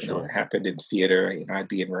 For sure. Know, it happened in theater. You know, I'd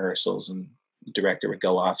be in rehearsals and the director would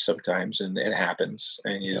go off sometimes, and it happens,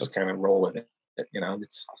 and you just kind of roll with it. You know,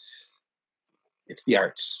 it's the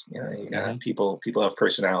arts. You know, you got people have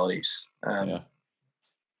personalities.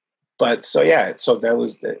 But so that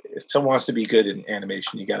was, if someone wants to be good in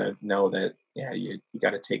animation, you got to know that you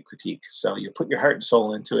got to take critique. So you put your heart and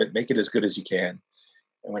soul into it, make it as good as you can.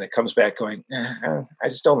 And when it comes back going, I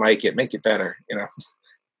just don't like it, make it better. You know,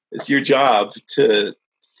 it's your job to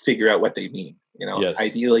figure out what they mean. You know,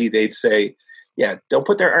 Ideally they'd say, don't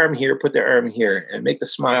put their arm here, put their arm here, and make the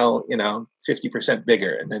smile, you know, 50%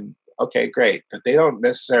 bigger. And then, okay, great. But they don't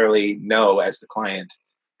necessarily know, as the client,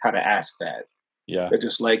 how to ask that. Yeah. They're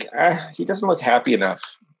just like, he doesn't look happy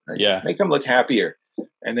enough. Make him look happier.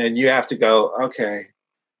 And then you have to go, okay,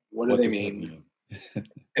 what do they mean?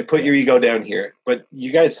 And put your ego down here. But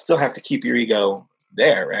you guys still have to keep your ego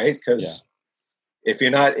there, right? Because if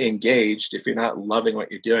you're not engaged, if you're not loving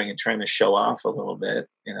what you're doing and trying to show off a little bit,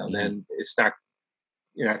 you know, then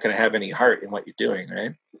you're not going to have any heart in what you're doing,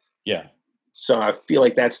 right? Yeah. So I feel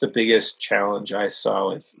like that's the biggest challenge I saw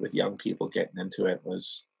with young people getting into it,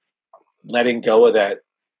 was letting go of that.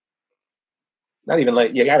 Not even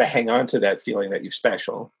you got to hang on to that feeling that you're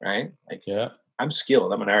special, right? Like, I'm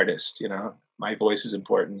skilled. I'm an artist, you know. my voice is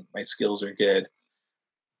important. My skills are good.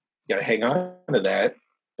 Got to hang on to that.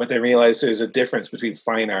 But then realize there's a difference between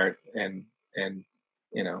fine art and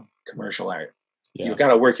commercial art. Yeah. You've got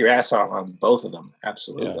to work your ass off on both of them,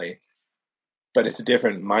 absolutely. But it's a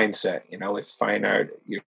different mindset. With fine art,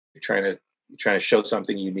 you're trying to show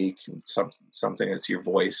something unique, something that's your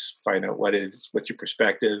voice. Find out what's your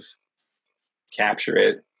perspective, capture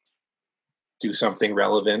it, do something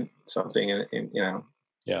relevant, something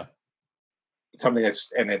something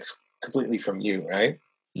it's completely from you, right?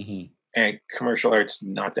 Mm-hmm. And commercial art's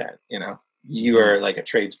not that. You are like a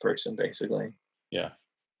tradesperson, basically. Yeah.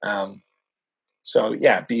 So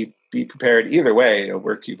yeah, be prepared either way.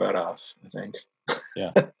 Work your butt off, I think.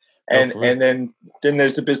 Yeah. and then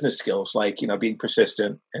there's the business skills, like being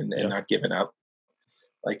persistent and not giving up.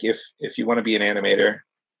 Like if you want to be an animator,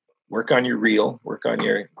 work on your reel, work on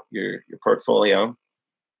your portfolio,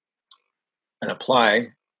 and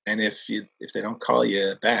apply. And if they don't call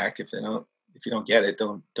you back, if you don't get it,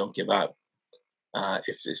 don't give up.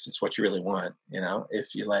 If it's what you really want,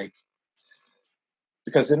 if you like.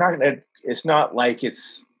 Because they're not gonna. It's not like you're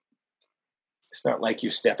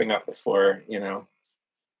stepping up before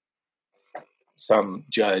some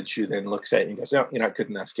judge who then looks at you and goes, "No, you're not good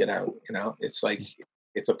enough. Get out." It's like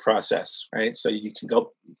it's a process, right? So you can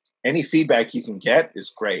go. Any feedback you can get is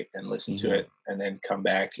great, and listen to it, and then come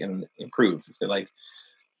back and improve. If they're like,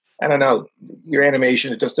 I don't know, your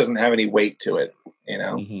animation, it just doesn't have any weight to it,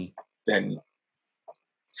 then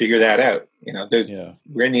figure that out.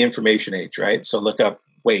 We're in the information age, right? So look up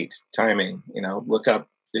weight, timing, look up,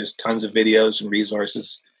 there's tons of videos and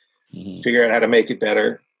resources, figure out how to make it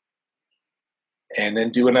better, and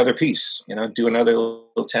then do another piece, do another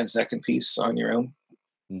little 10-second piece on your own,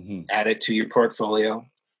 add it to your portfolio,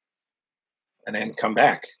 and then come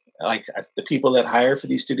back. Like the people that hire for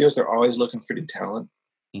these studios, they're always looking for new talent.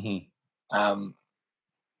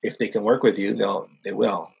 If they can work with you, they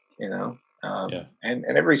will, and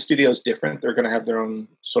every studio is different. They're going to have their own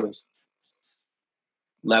sort of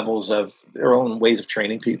levels of their own ways of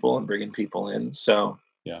training people and bringing people in. So,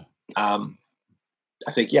 I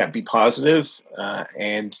think, be positive.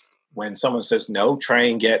 And when someone says no, try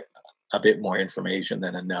and get a bit more information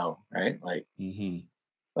than a no, right? Like,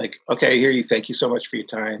 okay, here you, thank you so much for your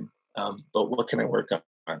time. But what can I work on?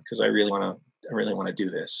 Because I really want to do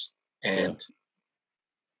this. And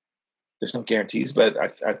there's no guarantees, but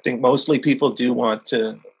I think mostly people do want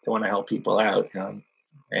to help people out.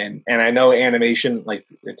 And I know animation, like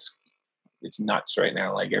it's nuts right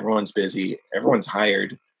now. Like everyone's busy, everyone's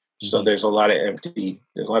hired. So there's a lot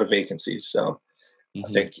of vacancies. So I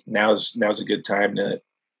think now's a good time to,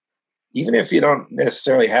 even if you don't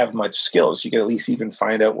necessarily have much skills, you can at least even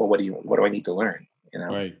find out, well, what do I need to learn?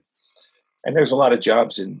 Right. And there's a lot of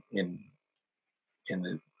jobs in the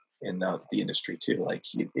industry too. Like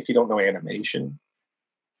if you don't know animation,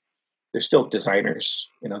 there's still designers,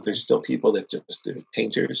 there's still people that just do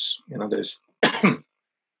painters,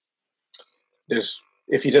 there's,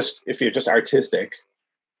 if you're just artistic,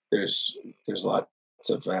 there's lots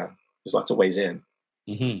of ways in.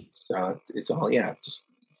 So it's all, just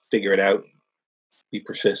figure it out, be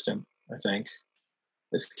persistent, I think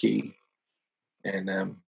is key. And,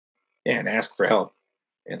 and ask for help,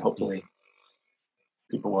 and hopefully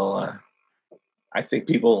people will, I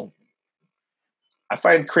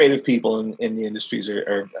find creative people in the industries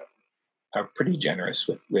are pretty generous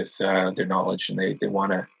with their knowledge, and they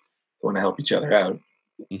want to help each other out.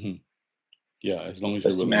 Yeah, as long as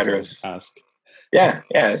you're willing to ask. Yeah.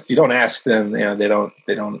 If you don't ask, then they don't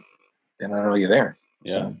know you're there.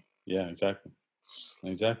 Yeah. So. Yeah, exactly.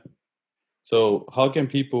 So how can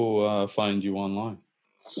people find you online?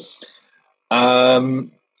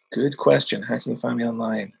 Good question. How can you find me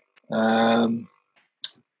online?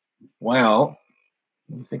 Well,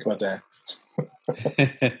 let me think about that.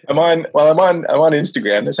 I'm on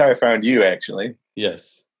Instagram. That's how I found you, actually.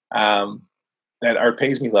 Yes. That Art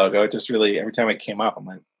Pays Me logo, it just really, every time it came up, I'm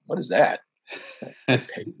like, what is that? Art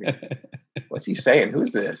Pays Me. What's he saying?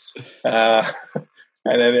 Who's this? And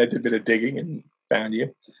then I did a bit of digging and found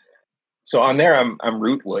you. So on there, I'm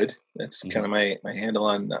Rootwood. That's kind of my handle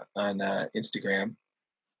on Instagram.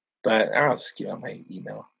 But I'll just give out my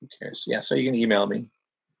email. Who cares? Yeah, so you can email me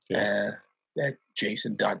at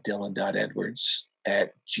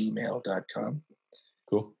jason.dylan.edwards@gmail.com.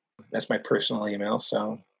 Cool. That's my personal email.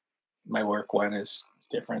 So my work one is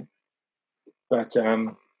different. But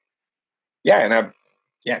and if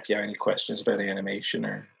you have any questions about animation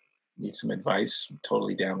or need some advice, I'm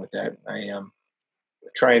totally down with that. I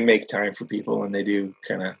try and make time for people when they do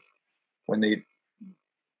kind of when they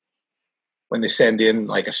send in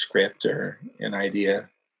like a script or an idea.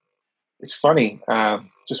 it's funny,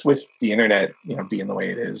 just with the internet, being the way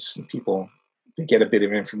it is, and people, they get a bit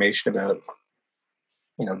of information about,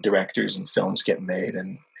 directors and films getting made,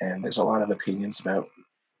 and there's a lot of opinions about,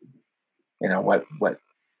 what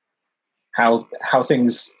how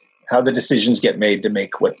things, how the decisions get made to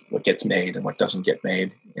make what gets made and what doesn't get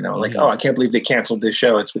made. Like, oh, I can't believe they canceled this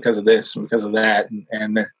show. It's because of this and because of that.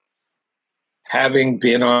 And having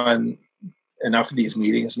been on enough of these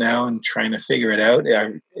meetings now and trying to figure it out,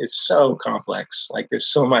 it's so complex. Like, there's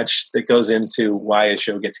so much that goes into why a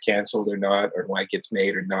show gets canceled or not, or why it gets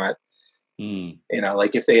made or not.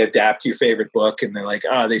 Like if they adapt your favorite book and they're like,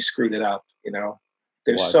 they screwed it up.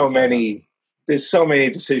 There's so many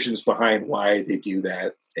decisions behind why they do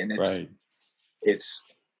that, and it's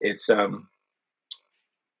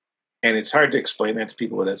and it's hard to explain that to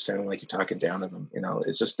people without sounding like you're talking down to them.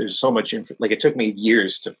 It's just, there's so much like, it took me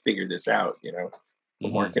years to figure this out,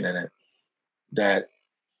 from working in it, that,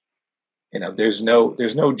 there's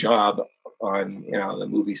no job on, the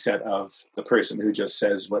movie set of the person who just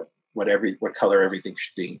says what color everything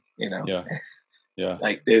should be, Yeah.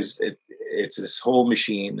 Like it's this whole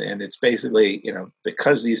machine, and it's basically,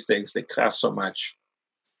 because these things, they cost so much,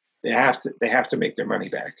 they have to make their money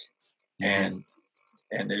back. And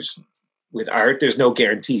there's, with art, there's no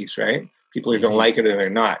guarantees, right? People are going to like it or they're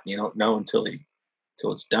not. You don't know until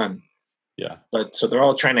it's done. Yeah. But so they're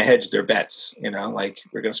all trying to hedge their bets, like,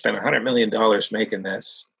 we're going to spend $100 million making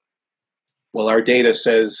this. Well, our data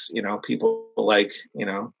says, people like,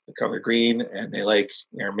 the color green, and they like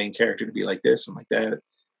our main character to be like this and like that.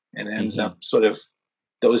 And it ends up sort of,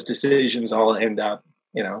 those decisions all end up,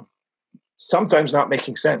 sometimes not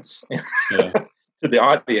making sense to the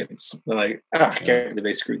audience. They're like, I can't believe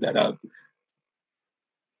they screwed that up.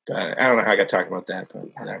 But I don't know how I got talking about that, but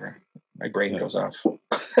whatever. My brain goes off.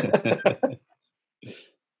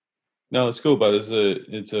 No, it's cool, but it's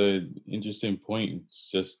a interesting point. It's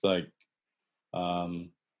just like, I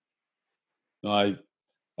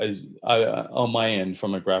on my end,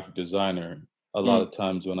 from a graphic designer, a lot of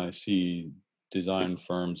times when I see design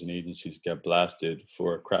firms and agencies get blasted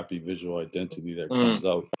for a crappy visual identity that comes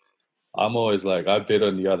out, I'm always like, I've been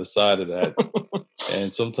on the other side of that.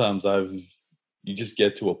 And sometimes you just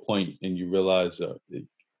get to a point and you realize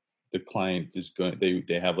the client is going,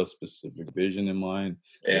 they have a specific vision in mind.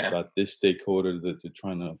 They've got this stakeholder that they're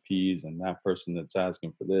trying to appease, and that person that's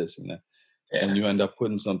asking for this and that. And you end up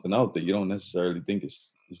putting something out that you don't necessarily think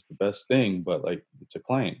is the best thing, but like, it's a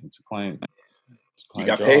client. You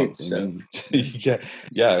got paid. So. At the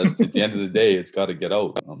end of the day, it's got to get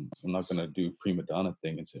out. I'm not going to do prima donna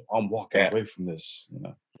thing and say, I'm walking away from this.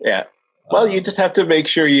 Yeah. Well, you just have to make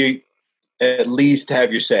sure you at least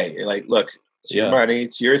have your say. You're like, look, it's your money,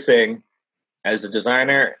 it's your thing. As the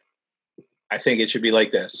designer, I think it should be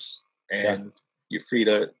like this, and you're free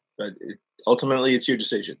to. But ultimately, it's your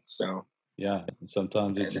decision. So. Yeah,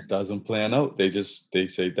 sometimes it just doesn't plan out. They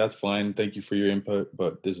say, that's fine, thank you for your input,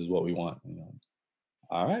 but this is what we want.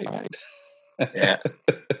 All right. Yeah.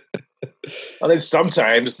 Well, then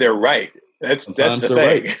sometimes they're right. That's the thing.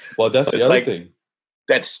 Right. Well, that's the other thing.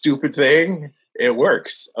 That stupid thing, it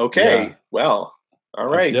works. Okay. Yeah. Well, all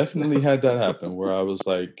right. I definitely had that happen where I was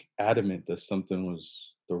like adamant that something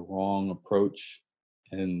was the wrong approach,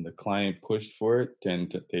 and the client pushed for it,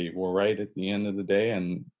 and they were right at the end of the day.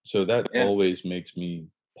 And so that always makes me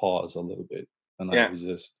pause a little bit, and I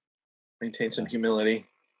resist. Maintain some humility.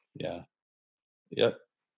 Yeah. Yep.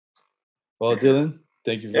 Well, Dylan,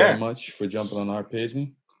 thank you very much for jumping on Art Pays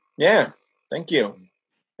Me. Yeah, thank you.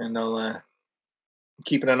 And I'll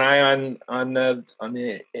keeping an eye on the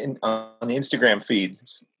Instagram feed,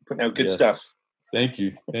 putting out good stuff. Thank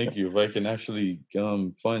you. If I can actually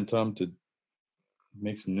find time to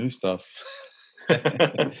make some new stuff.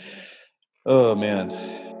 Oh man.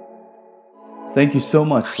 Thank you so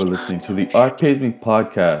much for listening to the Art Pays Me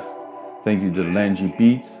podcast. Thank you to Langy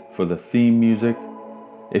Beats for the theme music.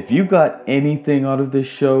 If you got anything out of this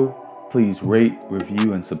show, please rate,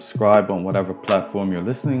 review, and subscribe on whatever platform you're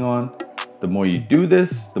listening on. The more you do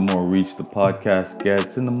this, the more reach the podcast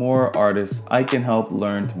gets, and the more artists I can help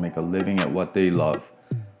learn to make a living at what they love.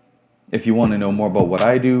 If you want to know more about what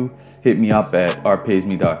I do, hit me up at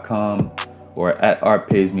artpaysme.com or at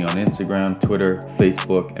artpaysme on Instagram, Twitter,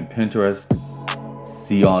 Facebook, and Pinterest.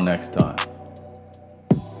 See y'all next time.